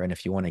it were. And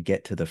if you want to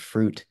get to the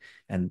fruit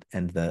and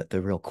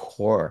the real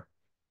core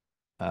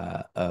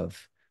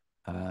of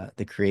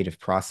the creative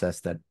process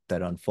that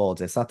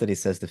unfolds. It's not that he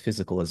says the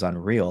physical is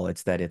unreal.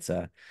 It's that it's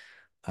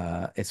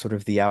sort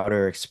of the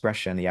outer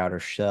expression, the outer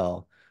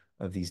shell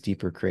of these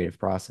deeper creative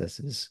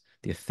processes.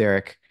 The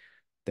etheric,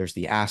 there's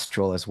the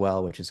astral as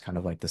well, which is kind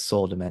of like the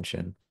soul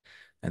dimension,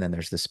 and then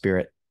there's the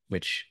spirit,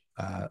 which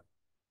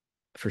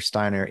for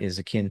Steiner is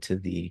akin to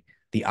the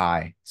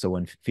eye. So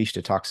when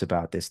Fichte talks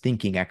about this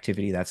thinking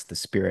activity, that's the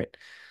spirit.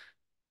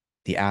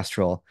 The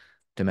astral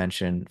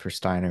dimension for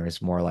Steiner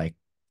is more like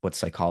what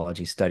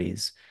psychology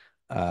studies.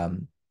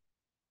 Um,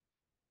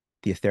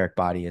 the etheric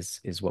body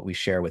is what we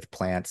share with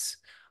plants,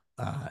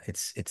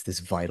 It's this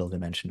vital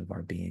dimension of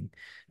our being,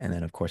 and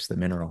then of course the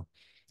mineral.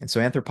 And so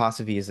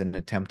anthroposophy is an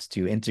attempt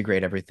to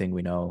integrate everything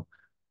we know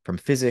from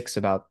physics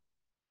about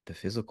the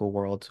physical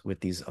world with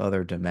these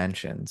other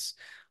dimensions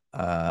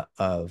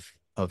of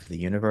the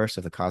universe,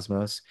 of the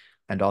cosmos,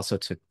 and also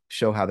to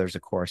show how there's a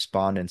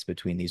correspondence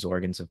between these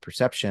organs of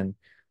perception,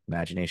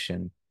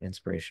 imagination,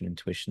 inspiration,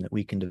 intuition that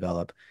we can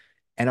develop,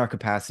 and our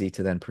capacity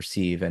to then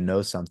perceive and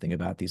know something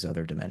about these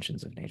other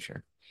dimensions of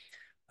nature.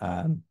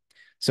 Um,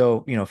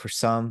 so, for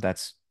some,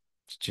 that's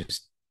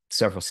just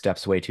several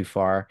steps way too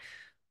far.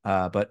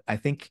 But I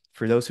think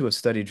for those who have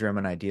studied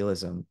German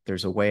idealism,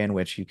 there's a way in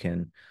which you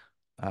can,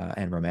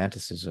 and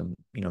romanticism,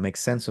 make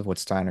sense of what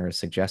Steiner is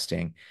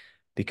suggesting,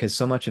 because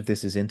so much of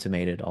this is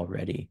intimated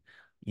already,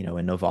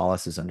 in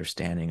Novalis's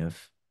understanding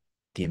of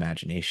the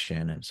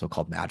imagination and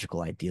so-called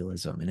magical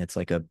idealism. And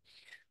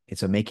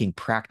it's a making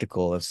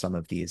practical of some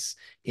of these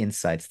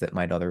insights that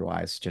might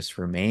otherwise just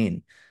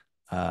remain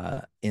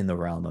in the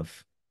realm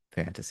of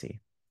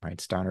fantasy, right?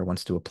 Steiner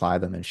wants to apply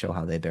them and show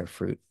how they bear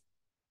fruit.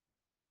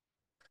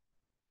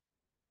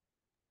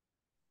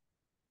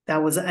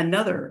 That was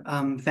another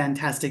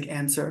fantastic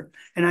answer.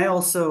 And I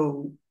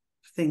also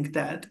think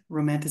that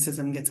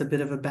romanticism gets a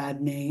bit of a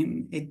bad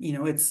name.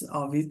 It's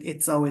obvious,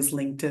 it's always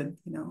linked to,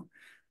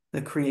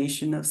 the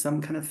creation of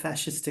some kind of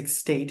fascistic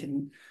state,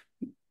 and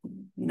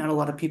not a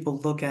lot of people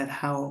look at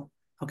how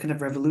kind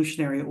of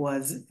revolutionary it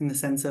was in the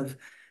sense of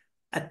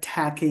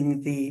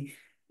attacking the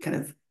kind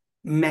of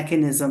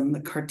mechanism, the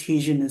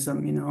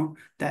Cartesianism,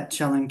 that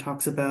Schelling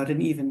talks about,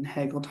 and even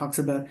Hegel talks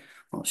about.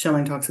 Well,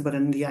 Schelling talks about it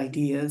in the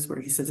Ideas,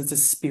 where he says it's a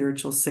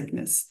spiritual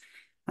sickness,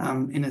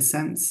 in a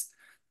sense.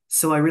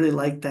 So I really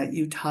like that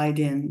you tied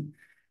in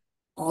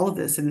all of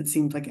this, and it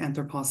seems like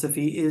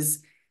anthroposophy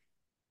is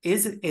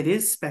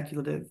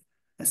speculative,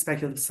 a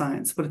speculative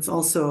science, but it's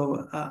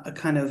also a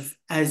kind of,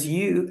 as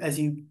you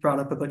brought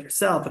up about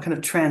yourself, a kind of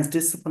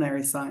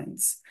transdisciplinary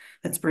science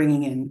that's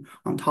bringing in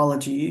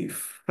ontology,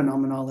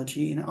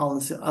 phenomenology, and all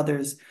this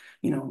others,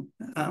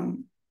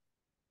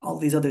 all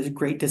these other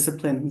great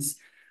disciplines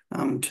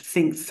to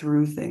think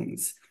through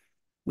things,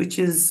 which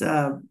is,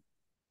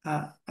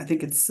 I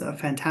think it's a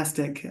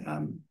fantastic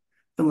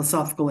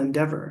philosophical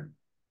endeavor.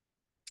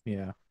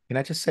 Yeah. Can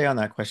I just say on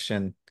that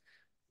question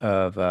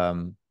of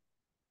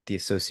the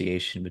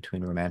association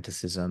between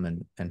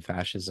romanticism and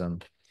fascism?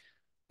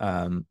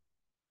 Um,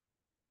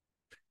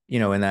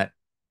 in that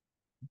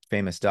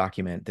famous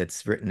document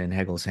that's written in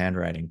Hegel's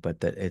handwriting,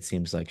 but that it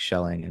seems like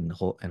Schelling and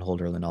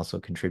Holderlin also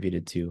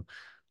contributed to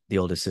the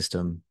oldest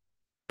system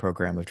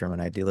program of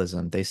German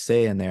idealism. They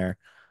say in there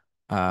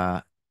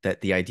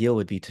that the ideal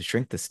would be to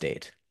shrink the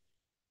state,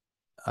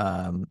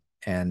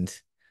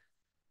 and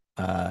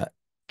uh,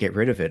 get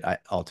rid of it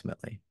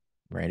ultimately,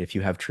 right? If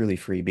you have truly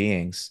free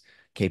beings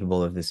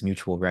capable of this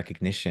mutual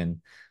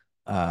recognition,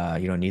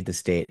 you don't need the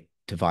state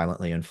to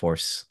violently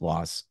enforce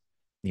laws,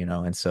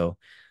 and so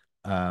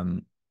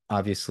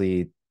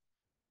obviously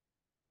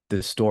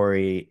the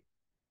story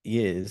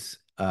is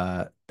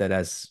that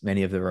as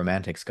many of the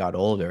romantics got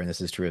older, and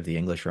this is true of the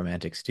English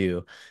romantics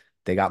too,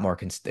 they got more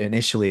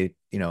initially,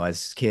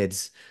 as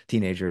kids,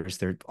 teenagers,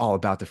 they're all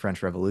about the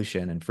French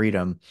Revolution and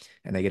freedom,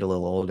 and they get a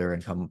little older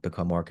and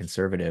become more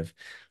conservative.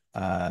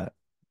 Uh,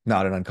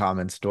 Not an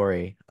uncommon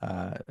story,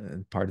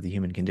 part of the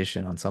human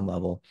condition on some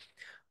level.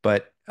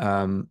 But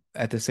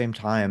at the same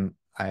time,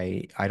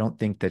 I don't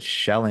think that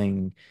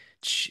Schelling,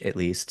 at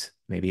least,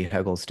 maybe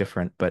Hegel's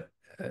different, but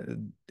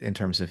in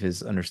terms of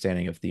his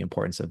understanding of the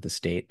importance of the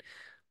state,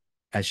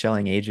 as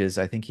Schelling ages,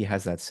 I think he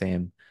has that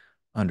same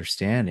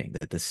understanding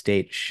that the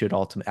state should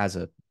ultimately, as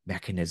a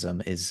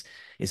mechanism, is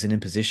an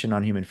imposition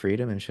on human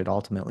freedom and should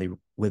ultimately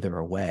wither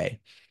away.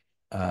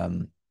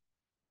 Um,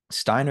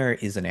 Steiner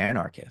is an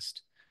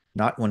anarchist,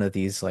 not one of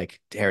these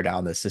like tear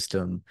down the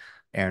system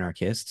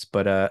anarchists,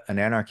 but an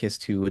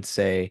anarchist who would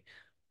say,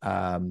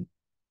 um,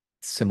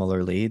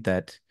 similarly,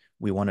 that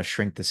we want to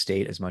shrink the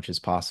state as much as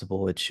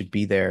possible. It should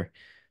be there.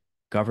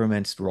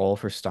 Government's role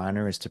for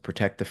Steiner is to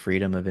protect the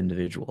freedom of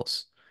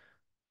individuals,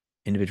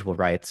 individual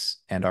rights,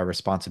 and our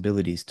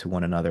responsibilities to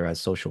one another as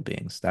social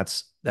beings.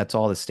 That's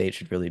all the state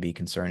should really be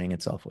concerning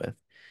itself with.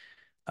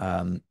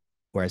 Um,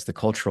 Whereas the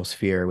cultural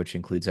sphere, which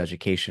includes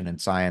education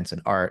and science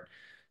and art,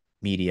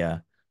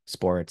 media,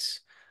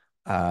 sports,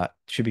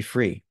 should be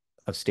free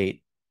of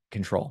state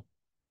control.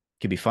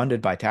 Could be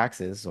funded by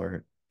taxes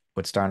or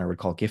what Steiner would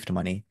call gift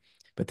money,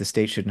 but the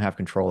state shouldn't have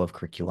control of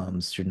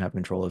curriculums, shouldn't have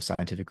control of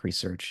scientific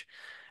research.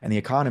 And the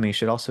economy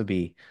should also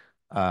be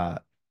uh,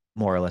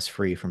 more or less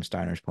free from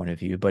Steiner's point of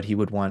view, but he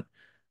would want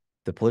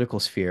the political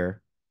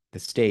sphere, the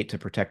state, to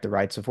protect the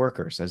rights of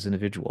workers as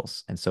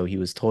individuals. And so he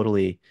was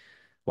totally,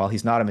 while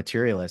he's not a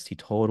materialist, he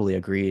totally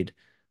agreed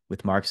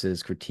with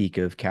Marx's critique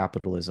of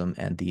capitalism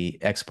and the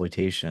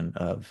exploitation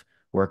of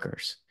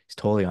workers. He's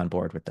totally on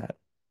board with that.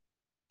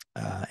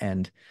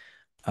 And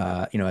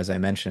as I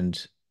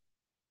mentioned,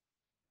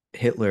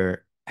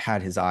 Hitler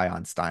had his eye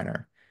on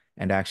Steiner.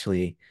 And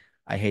actually,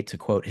 I hate to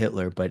quote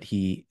Hitler, but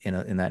he,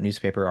 in that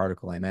newspaper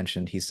article I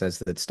mentioned, he says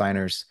that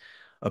Steiner's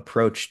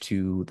approach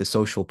to the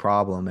social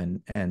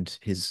problem and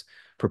his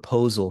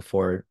proposal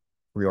for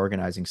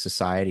reorganizing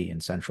society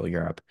in Central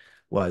Europe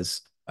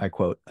was, I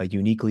quote, a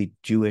uniquely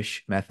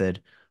Jewish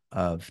method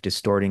of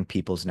distorting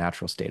people's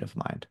natural state of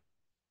mind,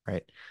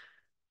 right?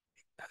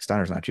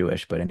 Steiner's not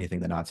Jewish, but anything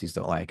the Nazis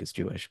don't like is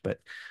Jewish.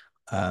 But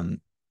um,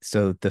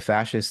 so the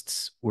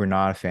fascists were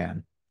not a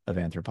fan of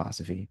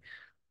anthroposophy.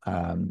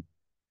 Um,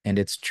 and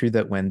it's true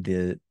that when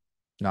the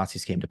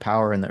Nazis came to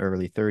power in the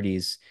early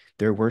 30s,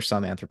 there were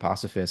some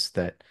anthroposophists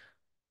that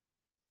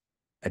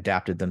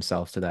adapted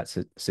themselves to that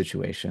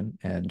situation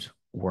and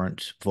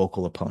weren't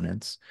vocal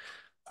opponents.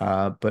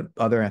 But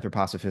other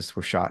anthroposophists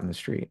were shot in the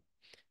street.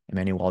 And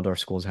many Waldorf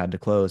schools had to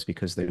close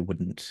because they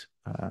wouldn't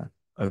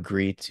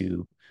agree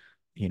to,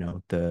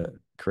 the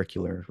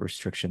curricular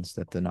restrictions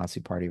that the Nazi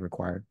Party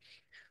required.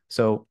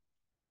 So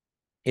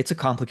it's a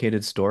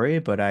complicated story,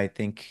 but I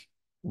think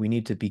we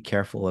need to be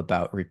careful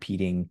about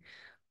repeating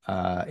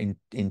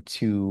in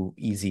too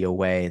easy a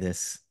way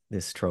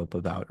this trope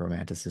about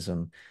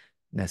romanticism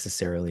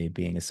necessarily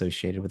being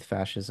associated with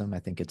fascism. I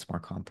think it's more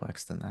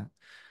complex than that.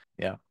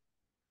 Yeah.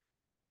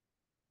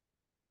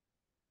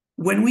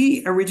 When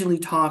we originally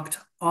talked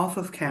off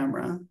of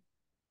camera,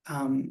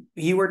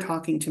 you were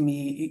talking to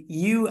me.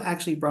 You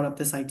actually brought up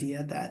this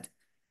idea that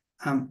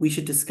we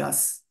should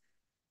discuss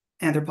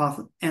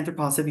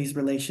anthroposophy's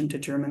relation to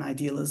German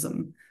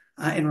idealism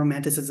and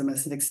romanticism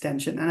as an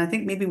extension. And I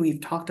think maybe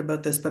we've talked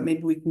about this, but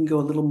maybe we can go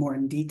a little more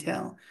in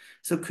detail.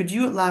 So could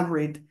you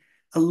elaborate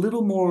a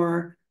little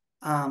more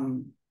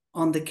on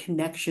the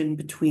connection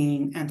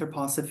between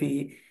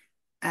anthroposophy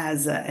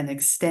as an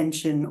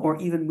extension or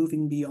even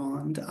moving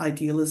beyond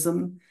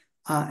idealism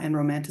and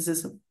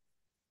romanticism?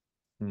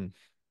 Hmm.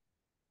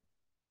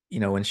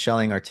 When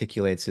Schelling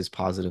articulates his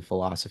positive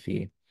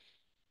philosophy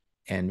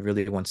and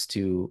really wants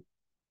to,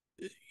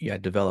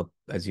 develop,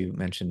 as you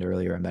mentioned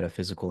earlier, a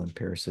metaphysical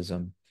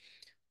empiricism,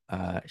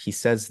 he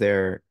says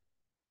there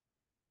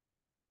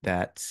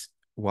that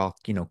while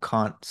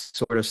Kant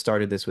sort of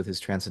started this with his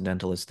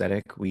transcendental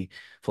aesthetic,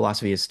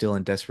 philosophy is still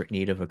in desperate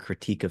need of a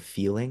critique of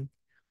feeling.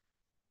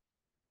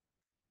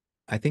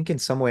 I think in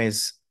some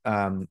ways,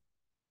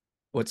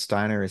 what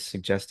Steiner is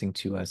suggesting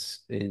to us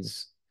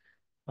is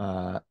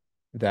uh,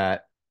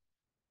 that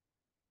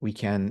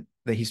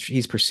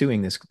he's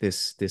pursuing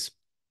this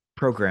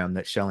program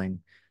that Schelling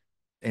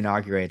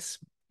inaugurates,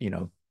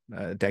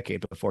 a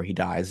decade before he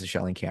dies.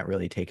 Schelling can't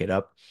really take it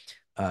up.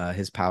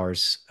 His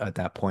powers at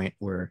that point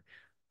were,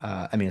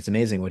 I mean, it's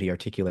amazing what he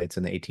articulates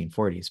in the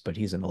 1840s, but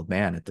he's an old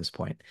man at this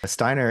point.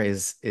 Steiner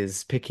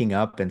is picking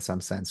up in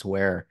some sense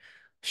where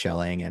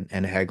Schelling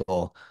and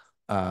Hegel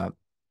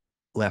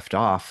left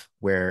off,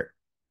 where,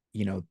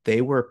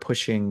 they were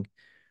pushing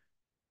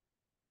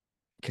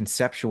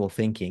conceptual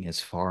thinking as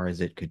far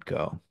as it could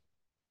go.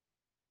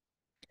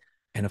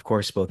 And of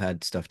course, both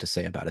had stuff to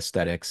say about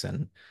aesthetics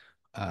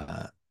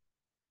uh,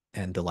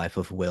 and the life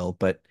of will.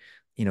 But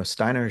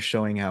Steiner is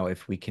showing how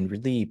if we can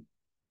really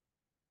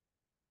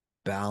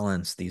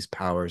balance these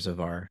powers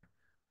uh,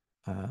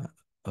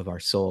 of our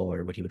soul,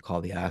 or what he would call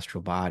the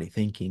astral body,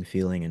 thinking,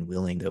 feeling, and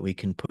willing, that we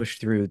can push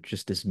through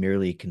just this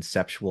merely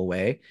conceptual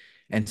way.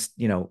 And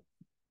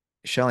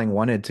Schelling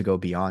wanted to go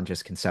beyond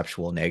just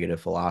conceptual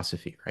negative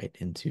philosophy, right,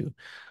 into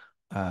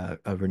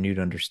a renewed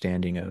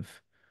understanding of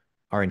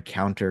our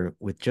encounter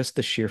with just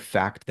the sheer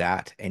fact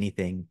that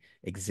anything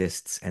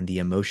exists and the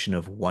emotion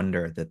of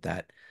wonder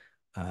that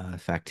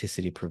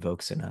facticity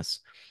provokes in us.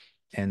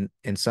 And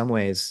in some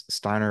ways,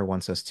 Steiner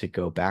wants us to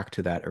go back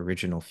to that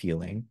original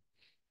feeling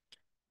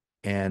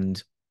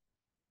and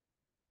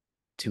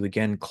to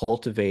again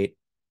cultivate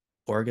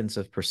organs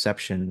of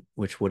perception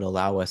which would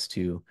allow us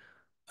to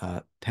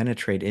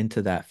penetrate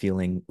into that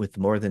feeling with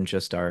more than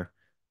just our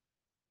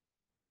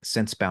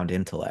sense-bound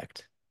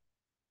intellect,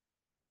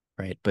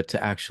 right? But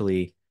to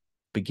actually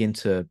begin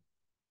to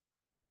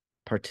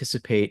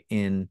participate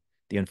in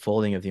the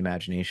unfolding of the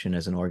imagination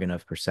as an organ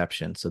of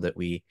perception, so that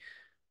we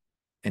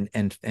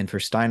and for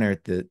Steiner,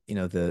 the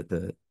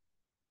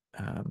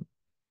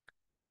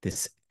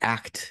this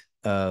act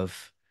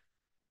of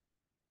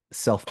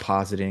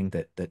self-positing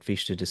that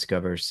Fichte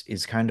discovers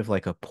is kind of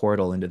like a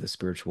portal into the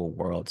spiritual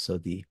world. So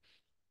the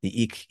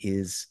ik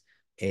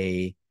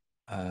a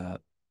uh,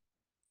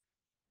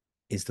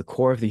 is the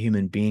core of the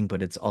human being,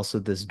 but it's also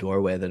this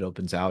doorway that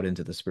opens out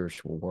into the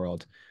spiritual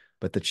world.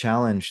 But the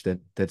challenge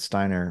that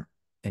Steiner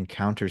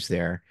encounters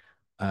there,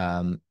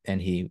 and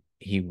he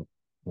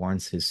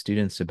warns his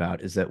students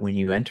about, is that when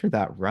you enter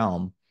that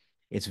realm,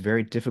 it's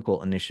very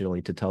difficult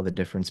initially to tell the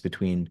difference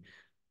between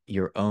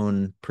your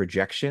own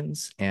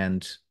projections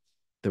and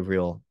the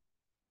real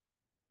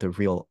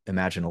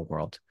imaginal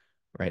world,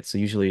 right? So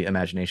usually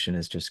imagination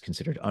is just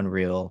considered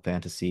unreal,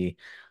 fantasy.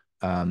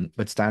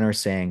 But Steiner is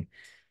saying,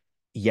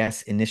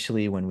 yes,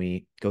 initially when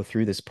we go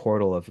through this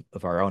portal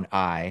of our own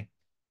eye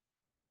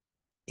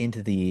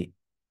into the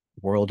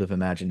world of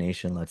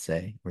imagination, let's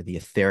say, or the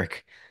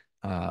etheric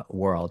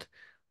world,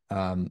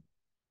 um,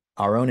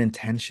 our own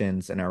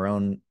intentions and our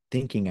own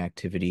thinking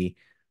activity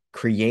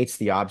creates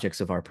the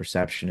objects of our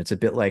perception. It's a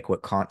bit like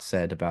what Kant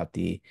said about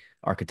the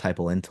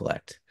archetypal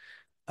intellect.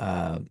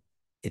 Uh,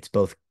 it's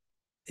both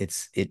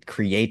it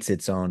creates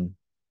its own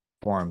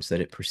forms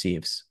that it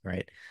perceives,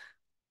 right?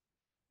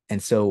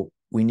 And so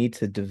we need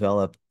to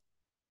develop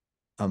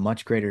a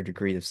much greater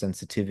degree of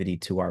sensitivity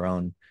to our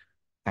own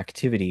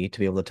activity to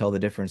be able to tell the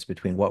difference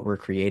between what we're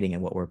creating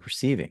and what we're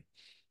perceiving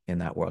in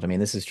that world. I mean,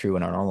 this is true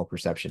in our normal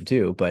perception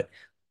too, but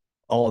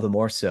all the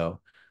more so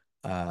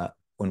uh,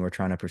 when we're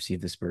trying to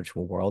perceive the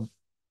spiritual world.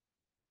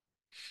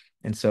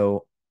 And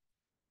so,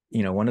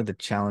 one of the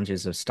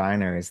challenges of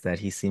Steiner is that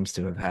he seems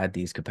to have had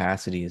these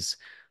capacities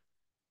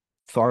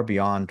far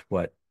beyond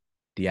what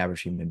the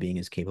average human being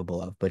is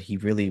capable of, but he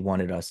really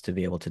wanted us to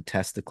be able to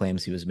test the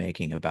claims he was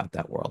making about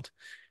that world.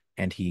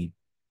 And he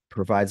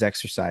provides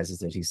exercises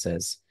that he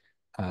says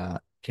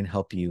can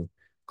help you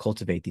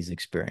cultivate these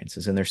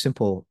experiences. And they're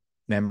simple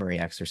memory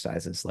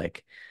exercises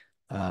like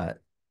uh,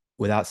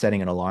 without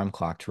setting an alarm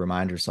clock to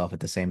remind yourself at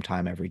the same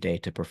time every day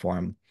to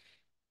perform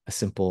a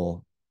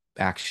simple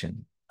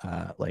action,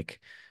 like,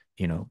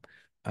 you know,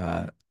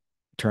 uh,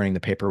 turning the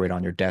paperweight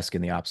on your desk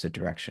in the opposite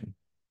direction.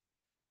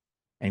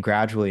 And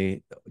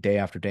gradually, day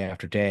after day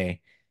after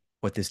day,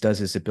 what this does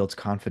is it builds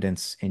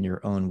confidence in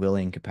your own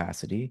willing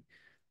capacity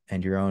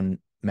and your own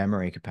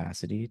memory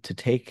capacity to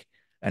take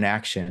an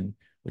action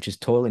which is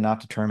totally not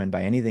determined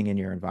by anything in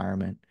your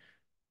environment,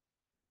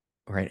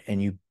 right?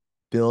 And you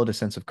build a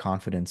sense of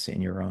confidence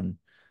in your own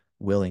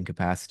willing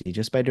capacity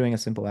just by doing a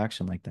simple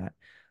action like that.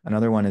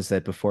 Another one is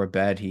that before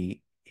bed,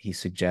 he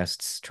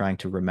suggests trying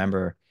to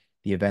remember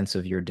the events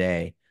of your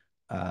day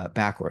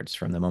backwards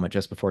from the moment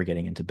just before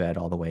getting into bed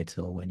all the way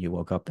till when you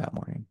woke up that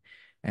morning.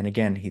 And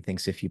again, he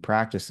thinks if you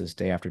practice this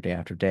day after day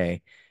after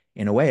day,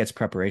 in a way, it's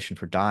preparation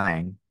for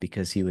dying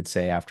because he would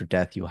say after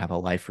death, you'll have a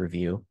life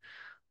review.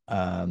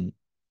 Um,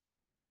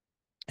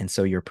 and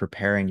so you're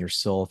preparing your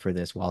soul for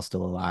this while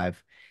still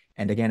alive.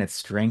 And again, it's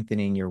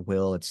strengthening your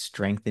will, it's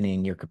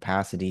strengthening your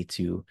capacity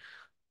to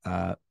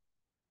uh,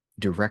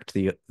 direct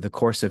the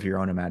course of your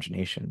own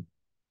imagination,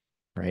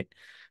 right?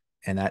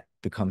 And that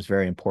becomes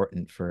very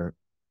important for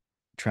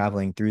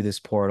traveling through this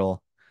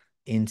portal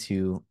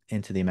into the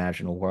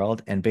imaginal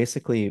world and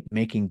basically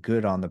making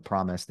good on the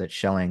promise that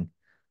Schelling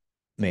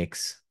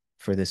makes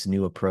for this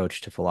new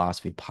approach to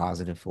philosophy,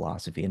 positive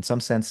philosophy. In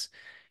some sense,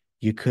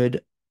 you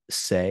could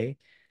say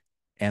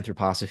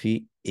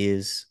anthroposophy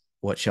is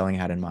what Schelling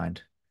had in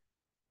mind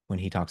when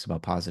he talks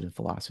about positive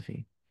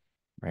philosophy,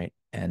 right?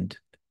 And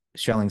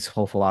Schelling's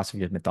whole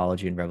philosophy of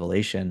mythology and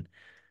revelation,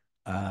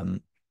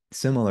 um,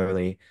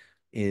 similarly,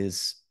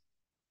 is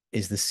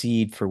is the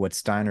seed for what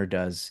Steiner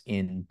does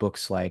in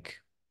books like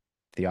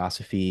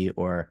Theosophy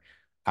or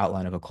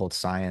Outline of Occult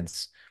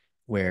Science,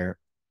 where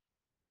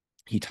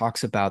he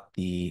talks about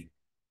the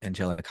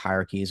angelic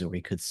hierarchies, or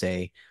we could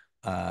say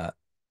uh,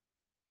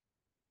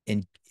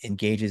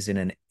 engages in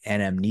an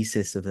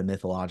anamnesis of the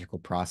mythological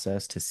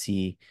process to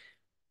see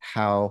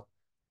how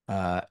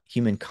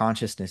human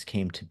consciousness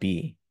came to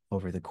be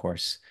over the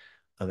course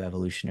of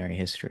evolutionary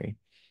history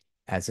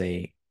as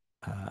a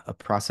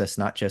process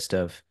not just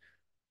of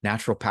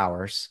natural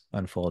powers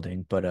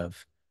unfolding, but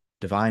of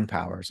divine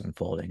powers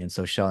unfolding. And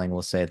so Schelling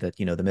will say that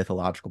the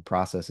mythological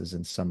process is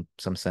in some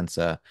sense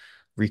a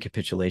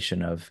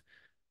recapitulation of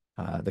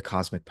the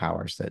cosmic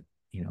powers that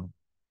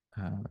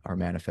are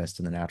manifest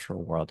in the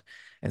natural world.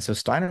 And so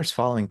Steiner's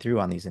following through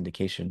on these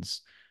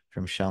indications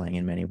from Schelling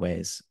in many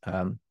ways.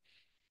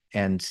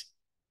 And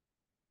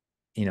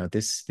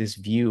this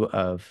view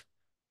of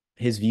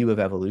his view of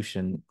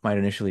evolution might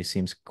initially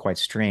seems quite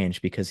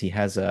strange because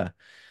he's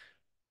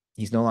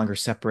no longer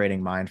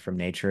separating mind from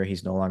nature.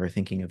 He's no longer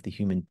thinking of the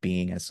human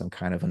being as some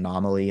kind of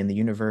anomaly in the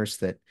universe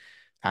that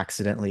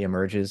accidentally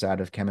emerges out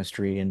of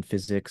chemistry and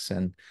physics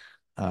and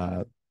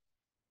uh,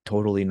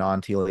 totally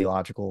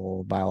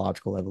non-teleological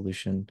biological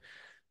evolution.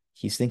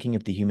 He's thinking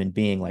of the human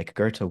being like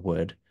Goethe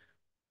would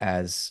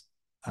as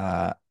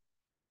uh,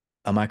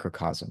 a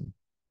microcosm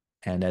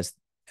and as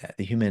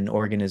the human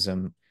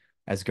organism,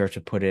 as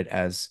Goethe put it,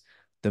 as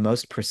the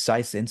most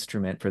precise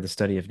instrument for the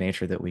study of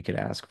nature that we could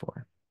ask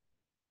for.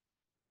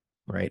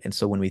 Right. And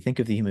so when we think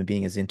of the human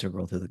being as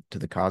integral to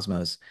the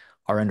cosmos,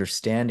 our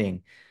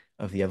understanding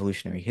of the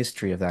evolutionary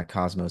history of that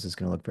cosmos is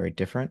going to look very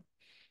different.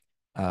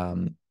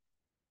 Um,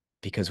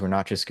 because we're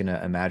not just going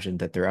to imagine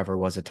that there ever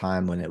was a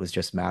time when it was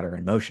just matter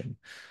and motion.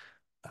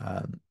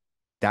 Um,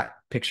 that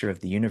picture of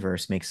the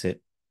universe makes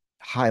it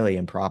highly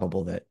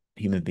improbable that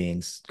human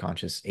beings,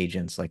 conscious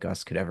agents like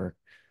us, could ever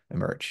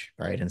emerge,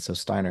 right? And so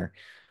Steiner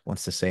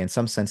wants to say, in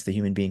some sense, the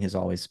human being has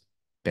always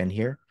been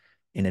here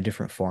in a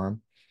different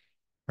form,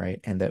 right?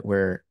 And that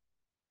we're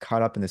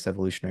caught up in this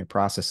evolutionary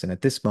process, and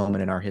at this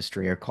moment in our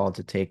history, are called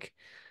to take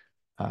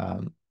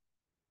um,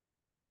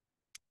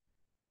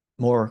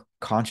 more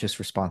conscious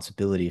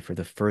responsibility for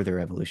the further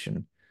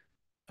evolution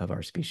of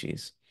our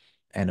species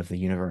and of the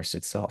universe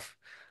itself.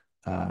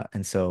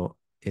 And so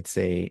it's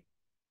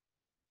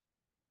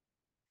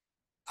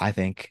I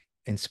think,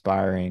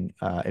 inspiring,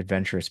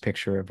 adventurous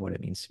picture of what it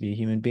means to be a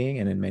human being.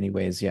 And in many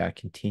ways, yeah,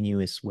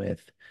 continuous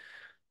with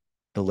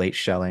the late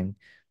Schelling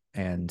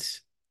and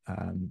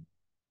um,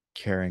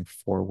 carrying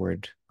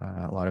forward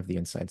a lot of the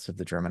insights of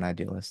the German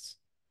idealists.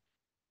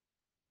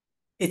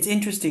 It's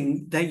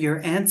interesting that your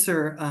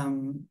answer,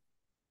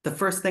 the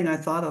first thing I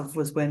thought of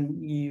was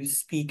when you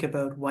speak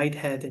about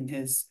Whitehead and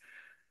his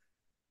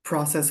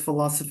process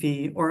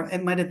philosophy, or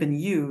it might have been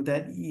you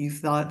that you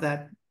thought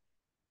that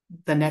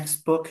the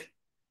next book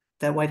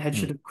that Whitehead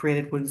should Mm. have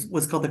created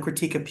was called The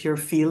Critique of Pure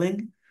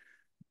Feeling.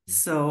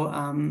 So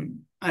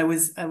I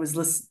was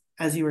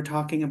as you were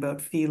talking about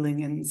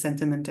feeling and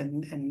sentiment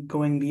and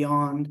going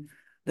beyond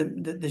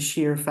the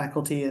sheer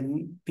faculty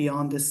and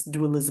beyond this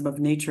dualism of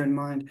nature and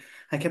mind.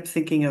 I kept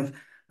thinking of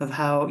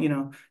how,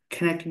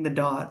 connecting the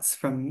dots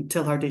from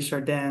Teilhard de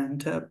Chardin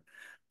to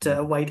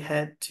Mm.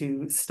 Whitehead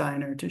to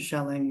Steiner to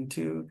Schelling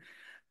to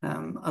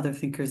other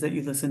thinkers that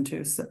you listen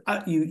to. So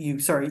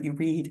you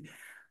read.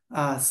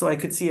 So I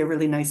could see a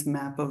really nice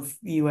map of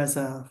you as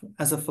a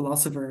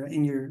philosopher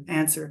in your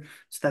answer.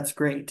 So that's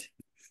great.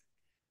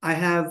 I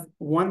have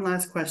one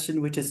last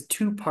question, which is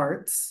two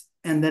parts,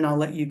 and then I'll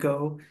let you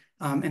go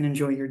and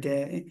enjoy your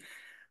day.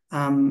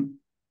 Um,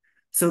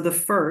 so the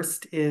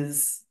first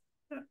is,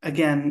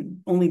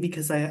 again, only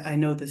because I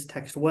know this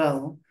text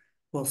well,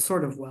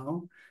 sort of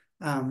well.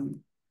 Um,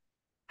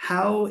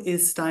 how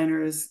is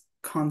Steiner's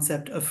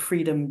concept of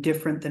freedom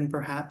different than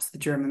perhaps the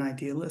German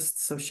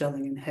idealists? So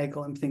Schelling and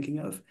Hegel, I'm thinking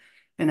of.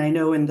 And I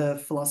know in the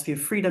philosophy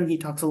of freedom, he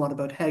talks a lot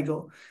about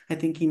Hegel. I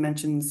think he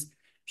mentions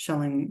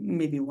Schelling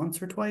maybe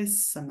once or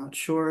twice. I'm not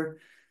sure.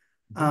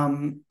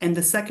 And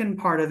the second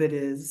part of it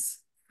is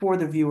for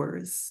the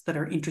viewers that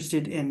are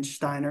interested in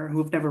Steiner,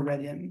 who have never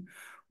read him,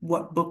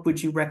 what book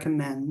would you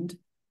recommend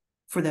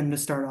for them to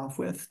start off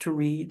with to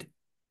read?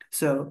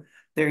 So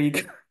there you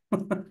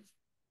go.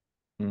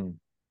 Mm.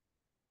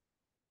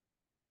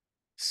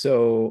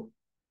 So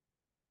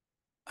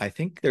I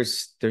think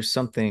there's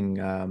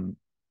something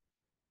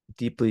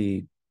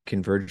deeply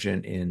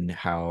convergent in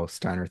how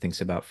Steiner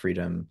thinks about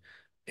freedom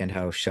and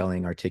how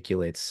Schelling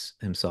articulates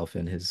himself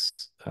in his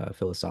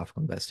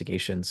philosophical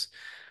investigations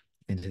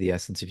into the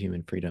essence of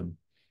human freedom.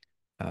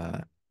 Uh,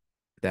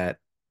 that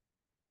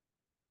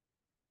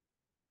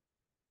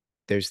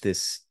there's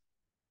this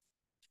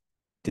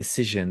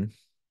decision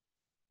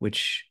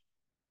which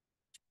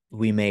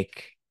we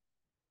make,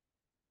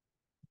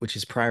 which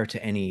is prior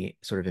to any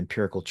sort of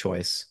empirical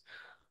choice.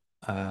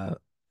 Uh,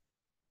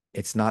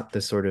 it's not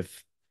the sort of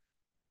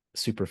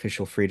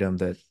superficial freedom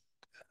that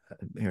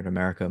here in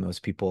America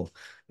most people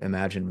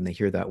imagine when they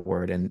hear that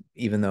word. And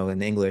even though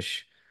in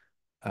English,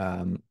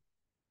 um,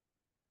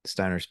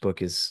 Steiner's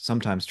book is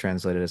sometimes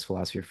translated as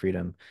philosophy of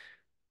freedom,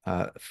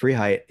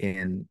 Freiheit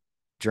in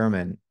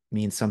German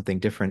means something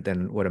different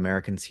than what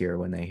Americans hear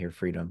when they hear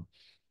freedom.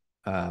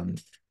 Um,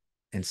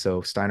 and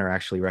so Steiner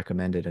actually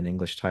recommended an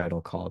English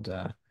title called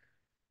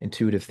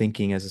Intuitive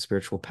Thinking as a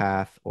Spiritual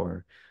Path,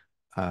 or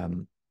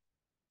um,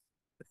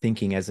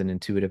 Thinking as an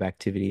Intuitive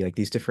Activity, like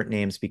these different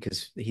names,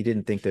 because he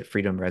didn't think that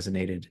freedom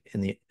resonated in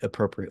the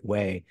appropriate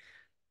way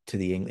to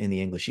the in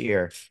the English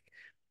ear,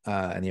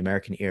 and the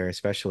American ear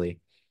especially.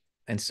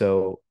 And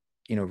so,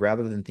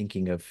 rather than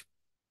thinking of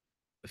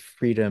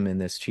freedom in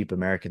this cheap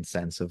American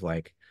sense of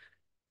like,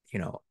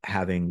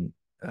 having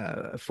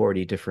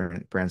 40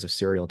 different brands of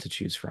cereal to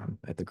choose from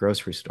at the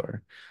grocery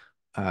store,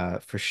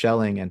 for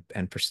Schelling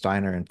and for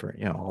Steiner and for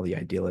all the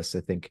idealists,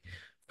 I think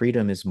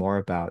freedom is more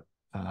about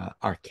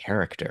our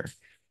character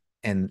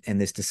and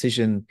this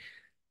decision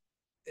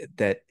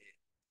that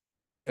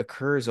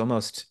occurs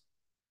almost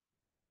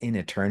in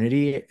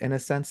eternity in a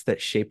sense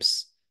that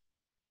shapes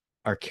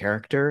our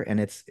character. And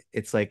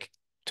it's like,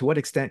 to what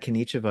extent can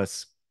each of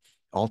us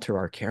alter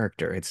our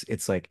character?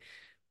 It's like,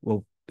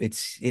 well,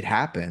 it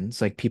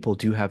happens, like people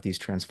do have these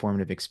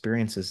transformative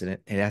experiences, and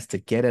it has to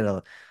get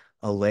at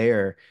a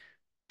layer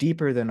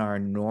deeper than our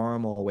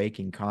normal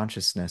waking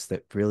consciousness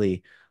that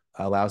really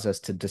allows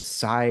us to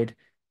decide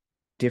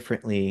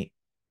differently,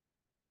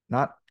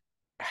 not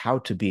how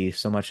to be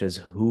so much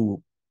as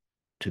who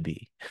to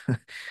be.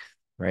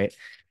 Right.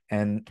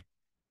 And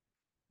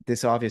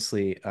this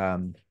obviously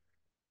can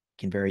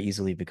very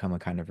easily become a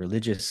kind of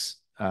religious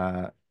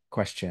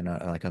question,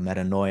 like a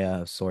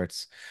metanoia of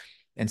sorts.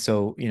 And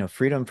so,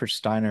 freedom for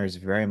Steiner is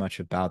very much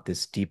about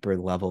this deeper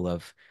level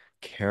of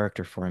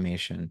character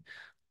formation.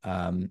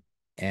 Um,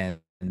 and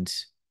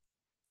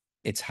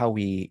it's how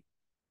we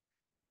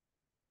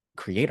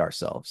create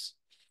ourselves.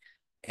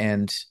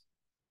 And,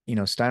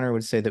 Steiner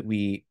would say that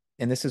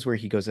and this is where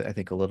he goes, I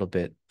think, a little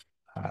bit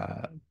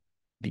uh,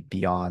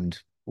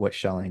 beyond what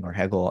Schelling or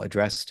Hegel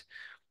addressed.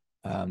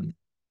 Um,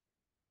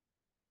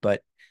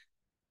 but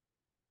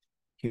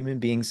human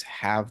beings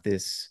have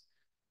this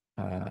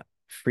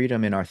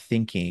freedom in our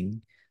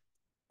thinking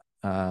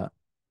uh,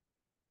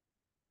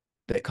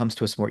 that comes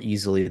to us more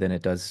easily than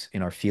it does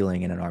in our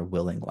feeling and in our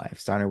willing life.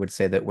 Steiner would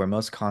say that we're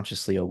most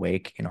consciously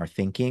awake in our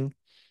thinking.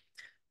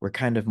 We're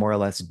kind of more or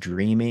less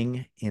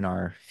dreaming in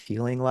our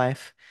feeling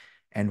life,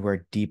 and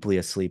we're deeply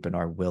asleep in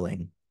our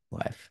willing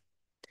life.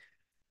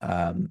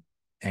 Um,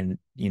 and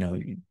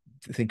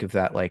think of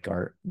that like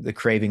the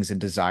cravings and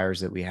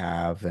desires that we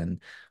have, and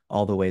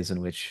all the ways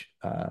in which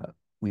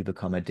we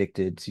become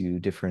addicted to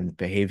different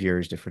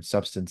behaviors, different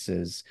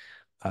substances,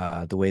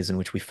 the ways in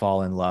which we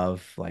fall in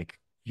love. Like,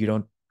 you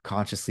don't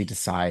consciously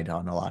decide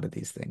on a lot of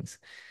these things.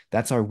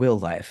 That's our will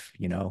life,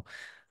 you know,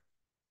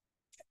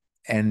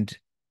 and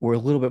we're a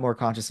little bit more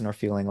conscious in our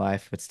feeling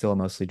life, but still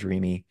mostly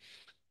dreamy.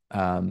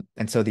 And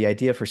so the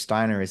idea for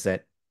Steiner is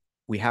that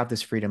we have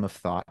this freedom of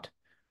thought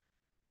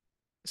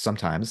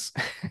sometimes.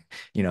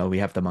 You know, we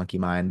have the monkey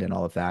mind and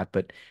all of that,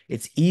 but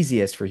it's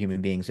easiest for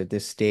human beings at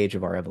this stage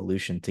of our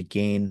evolution to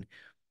gain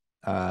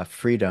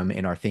freedom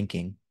in our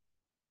thinking.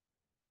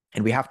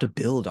 And we have to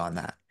build on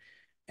that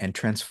and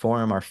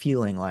transform our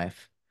feeling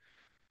life.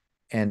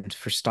 And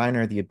for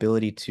Steiner, the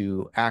ability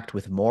to act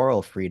with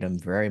moral freedom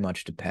very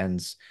much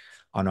depends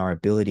on our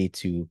ability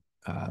to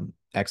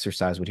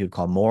exercise what he would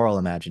call moral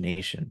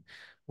imagination,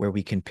 where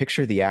we can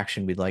picture the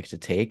action we'd like to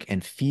take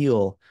and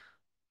feel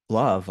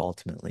love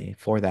ultimately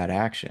for that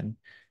action,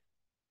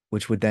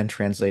 which would then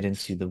translate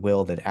into the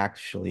will that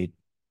actually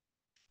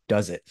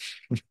does it.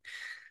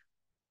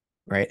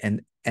 Right.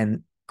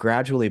 And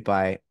gradually,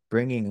 by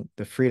bringing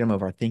the freedom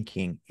of our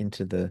thinking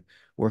into the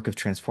work of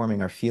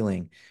transforming our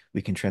feeling,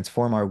 we can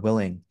transform our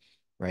willing,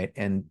 right,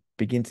 and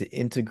begin to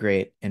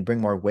integrate and bring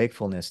more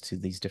wakefulness to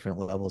these different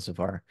levels of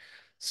our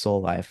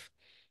soul life.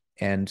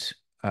 And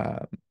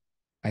uh,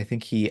 I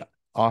think he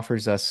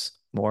offers us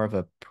more of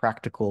a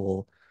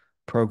practical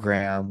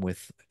program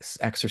with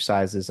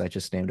exercises. I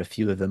just named a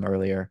few of them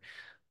earlier,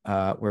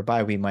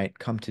 whereby we might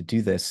come to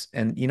do this.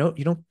 And you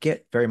don't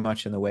get very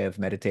much in the way of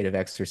meditative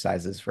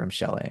exercises from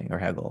Schelling or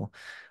Hegel.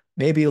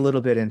 Maybe a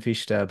little bit in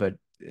Fichte, but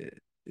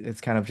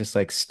it's kind of just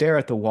like stare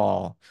at the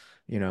wall,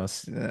 you know,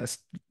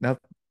 now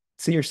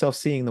see yourself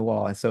seeing the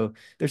wall. And so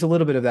there's a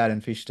little bit of that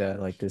in Fichte,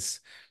 like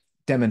this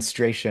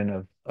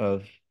demonstration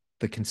of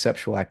the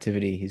conceptual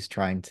activity he's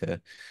trying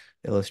to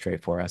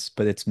illustrate for us,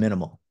 but it's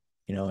minimal,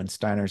 you know, and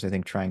Steiner's, I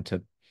think, trying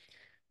to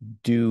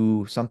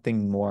do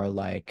something more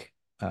like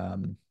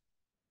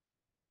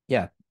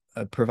yeah,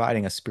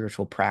 providing a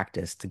spiritual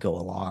practice to go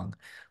along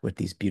with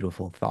these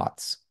beautiful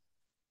thoughts.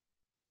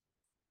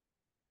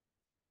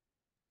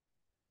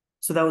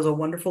 So that was a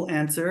wonderful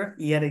answer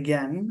yet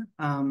again.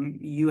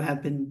 You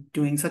have been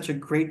doing such a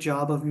great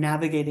job of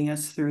navigating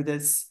us through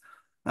this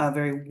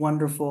very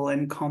wonderful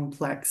and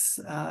complex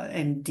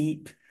and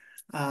deep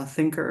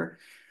thinker.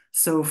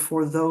 So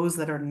for those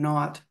that are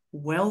not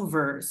well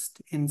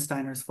versed in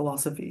Steiner's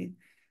philosophy,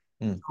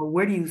 Mm.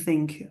 where do you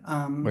think,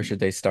 Where should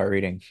they start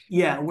reading?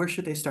 yeah, where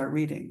should they start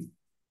reading?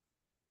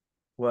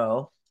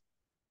 Well,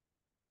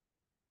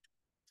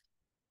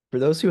 for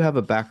those who have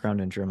a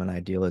background in German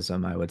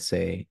idealism, I would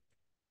say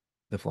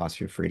the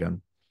philosophy of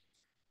freedom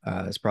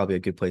is probably a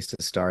good place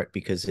to start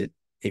because it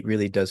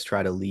really does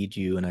try to lead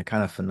you in a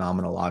kind of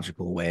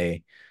phenomenological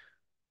way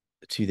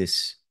to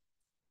this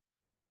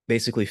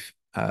basically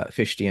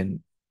Fichtean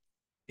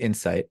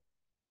insight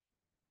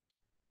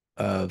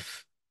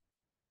of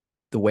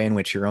the way in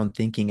which in your own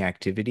thinking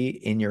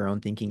activity,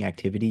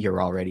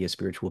 you're already a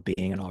spiritual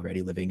being and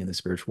already living in the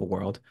spiritual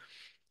world.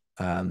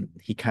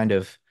 He kind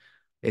of,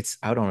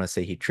 I don't want to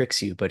say he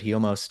tricks you, but he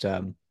almost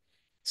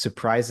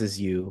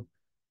surprises you.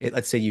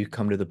 Let's say you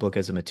come to the book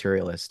as a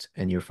materialist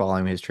and you're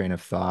following his train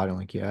of thought and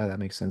like, yeah, that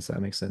makes sense.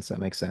 That makes sense. That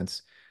makes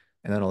sense.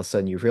 And then all of a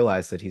sudden you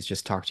realize that he's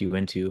just talked you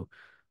into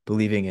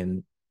believing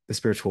in the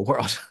spiritual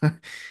world.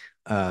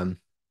 um,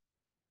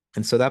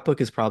 and so that book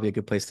is probably a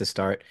good place to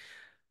start.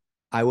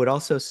 I would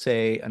also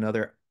say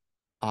another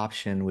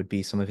option would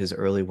be some of his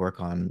early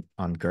work on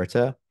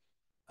Goethe.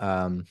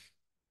 Um,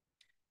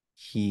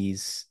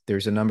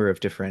 there's a number of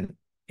different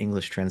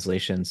English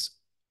translations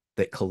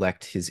that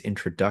collect his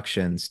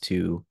introductions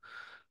to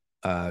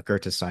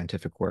Goethe's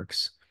scientific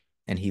works,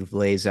 and he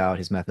lays out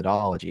his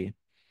methodology.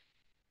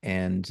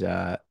 And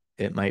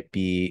it might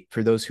be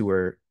for those who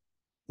are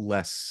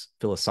less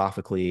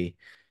philosophically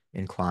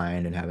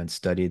inclined and haven't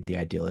studied the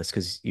idealists,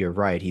 because you're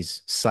right,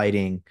 he's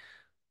citing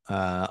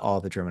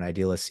all the German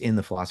idealists in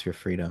the philosophy of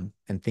freedom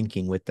and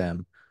thinking with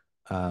them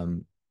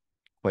um,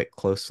 quite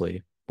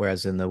closely.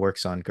 Whereas in the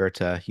works on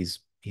Goethe, he's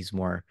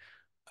more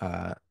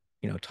uh,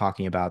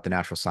 talking about the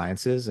natural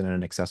sciences in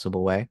an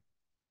accessible way.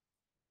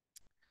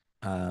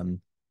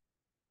 Um,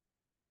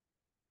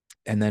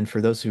 and then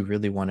for those who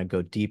really want to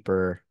go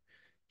deeper,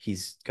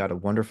 he's got a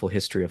wonderful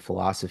history of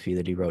philosophy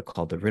that he wrote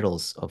called The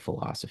Riddles of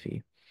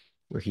Philosophy,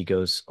 where he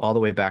goes all the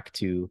way back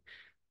to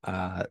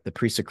the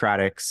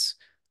pre-Socratics,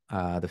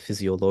 the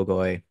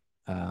physiologoi,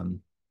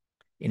 and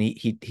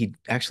he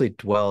actually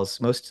dwells.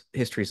 Most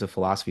histories of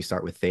philosophy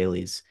start with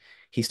Thales.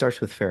 He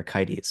starts with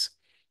Pherecydes,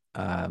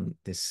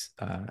 this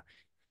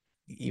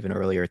even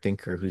earlier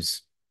thinker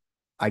who's,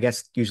 I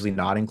guess, usually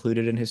not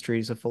included in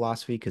histories of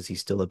philosophy because he's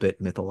still a bit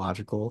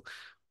mythological,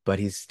 but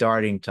he's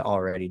starting to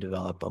already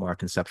develop a more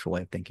conceptual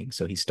way of thinking.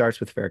 So he starts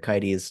with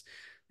Pherecydes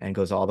and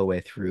goes all the way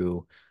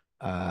through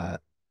uh,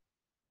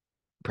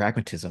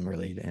 pragmatism,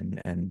 really,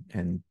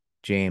 and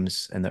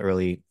James in the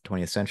early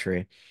 20th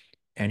century,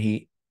 and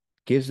he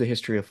gives the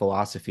history of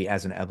philosophy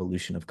as an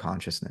evolution of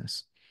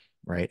consciousness,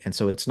 right? And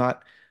so it's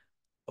not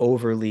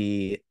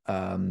overly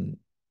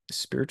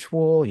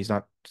spiritual. He's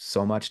not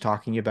so much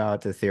talking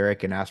about the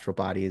etheric and astral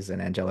bodies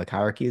and angelic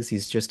hierarchies.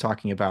 He's just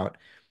talking about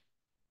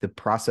the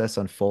process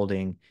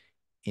unfolding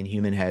in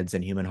human heads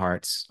and human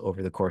hearts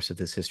over the course of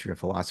this history of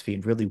philosophy,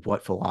 and really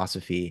what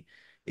philosophy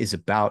is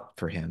about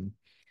for him,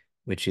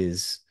 which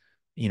is,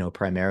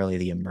 primarily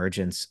the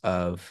emergence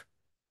of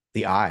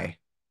the I,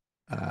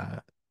 uh,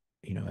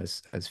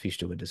 as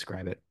Fichte would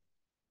describe it.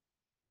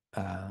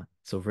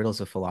 So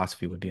riddles of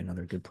philosophy would be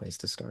another good place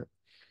to start.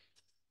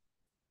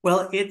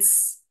 Well,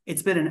 it's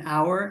been an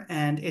hour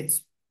and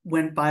it's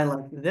went by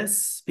like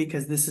this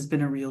because this has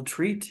been a real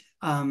treat.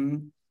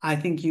 I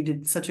think you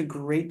did such a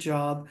great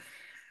job,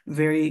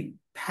 very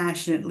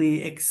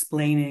passionately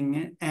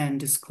explaining and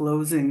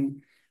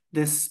disclosing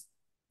this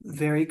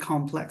very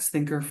complex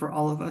thinker for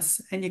all of us.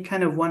 And you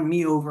kind of won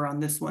me over on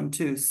this one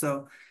too.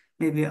 So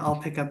maybe I'll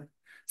pick up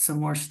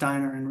some more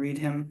Steiner and read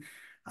him.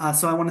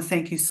 So I want to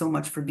thank you so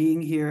much for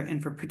being here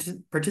and for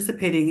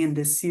participating in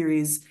this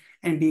series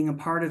and being a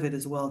part of it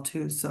as well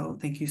too. So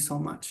thank you so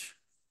much.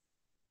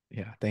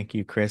 Yeah, thank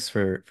you, Chris,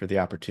 for the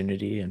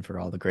opportunity and for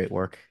all the great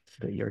work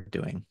that you're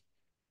doing.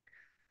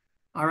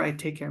 All right,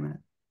 take care, man.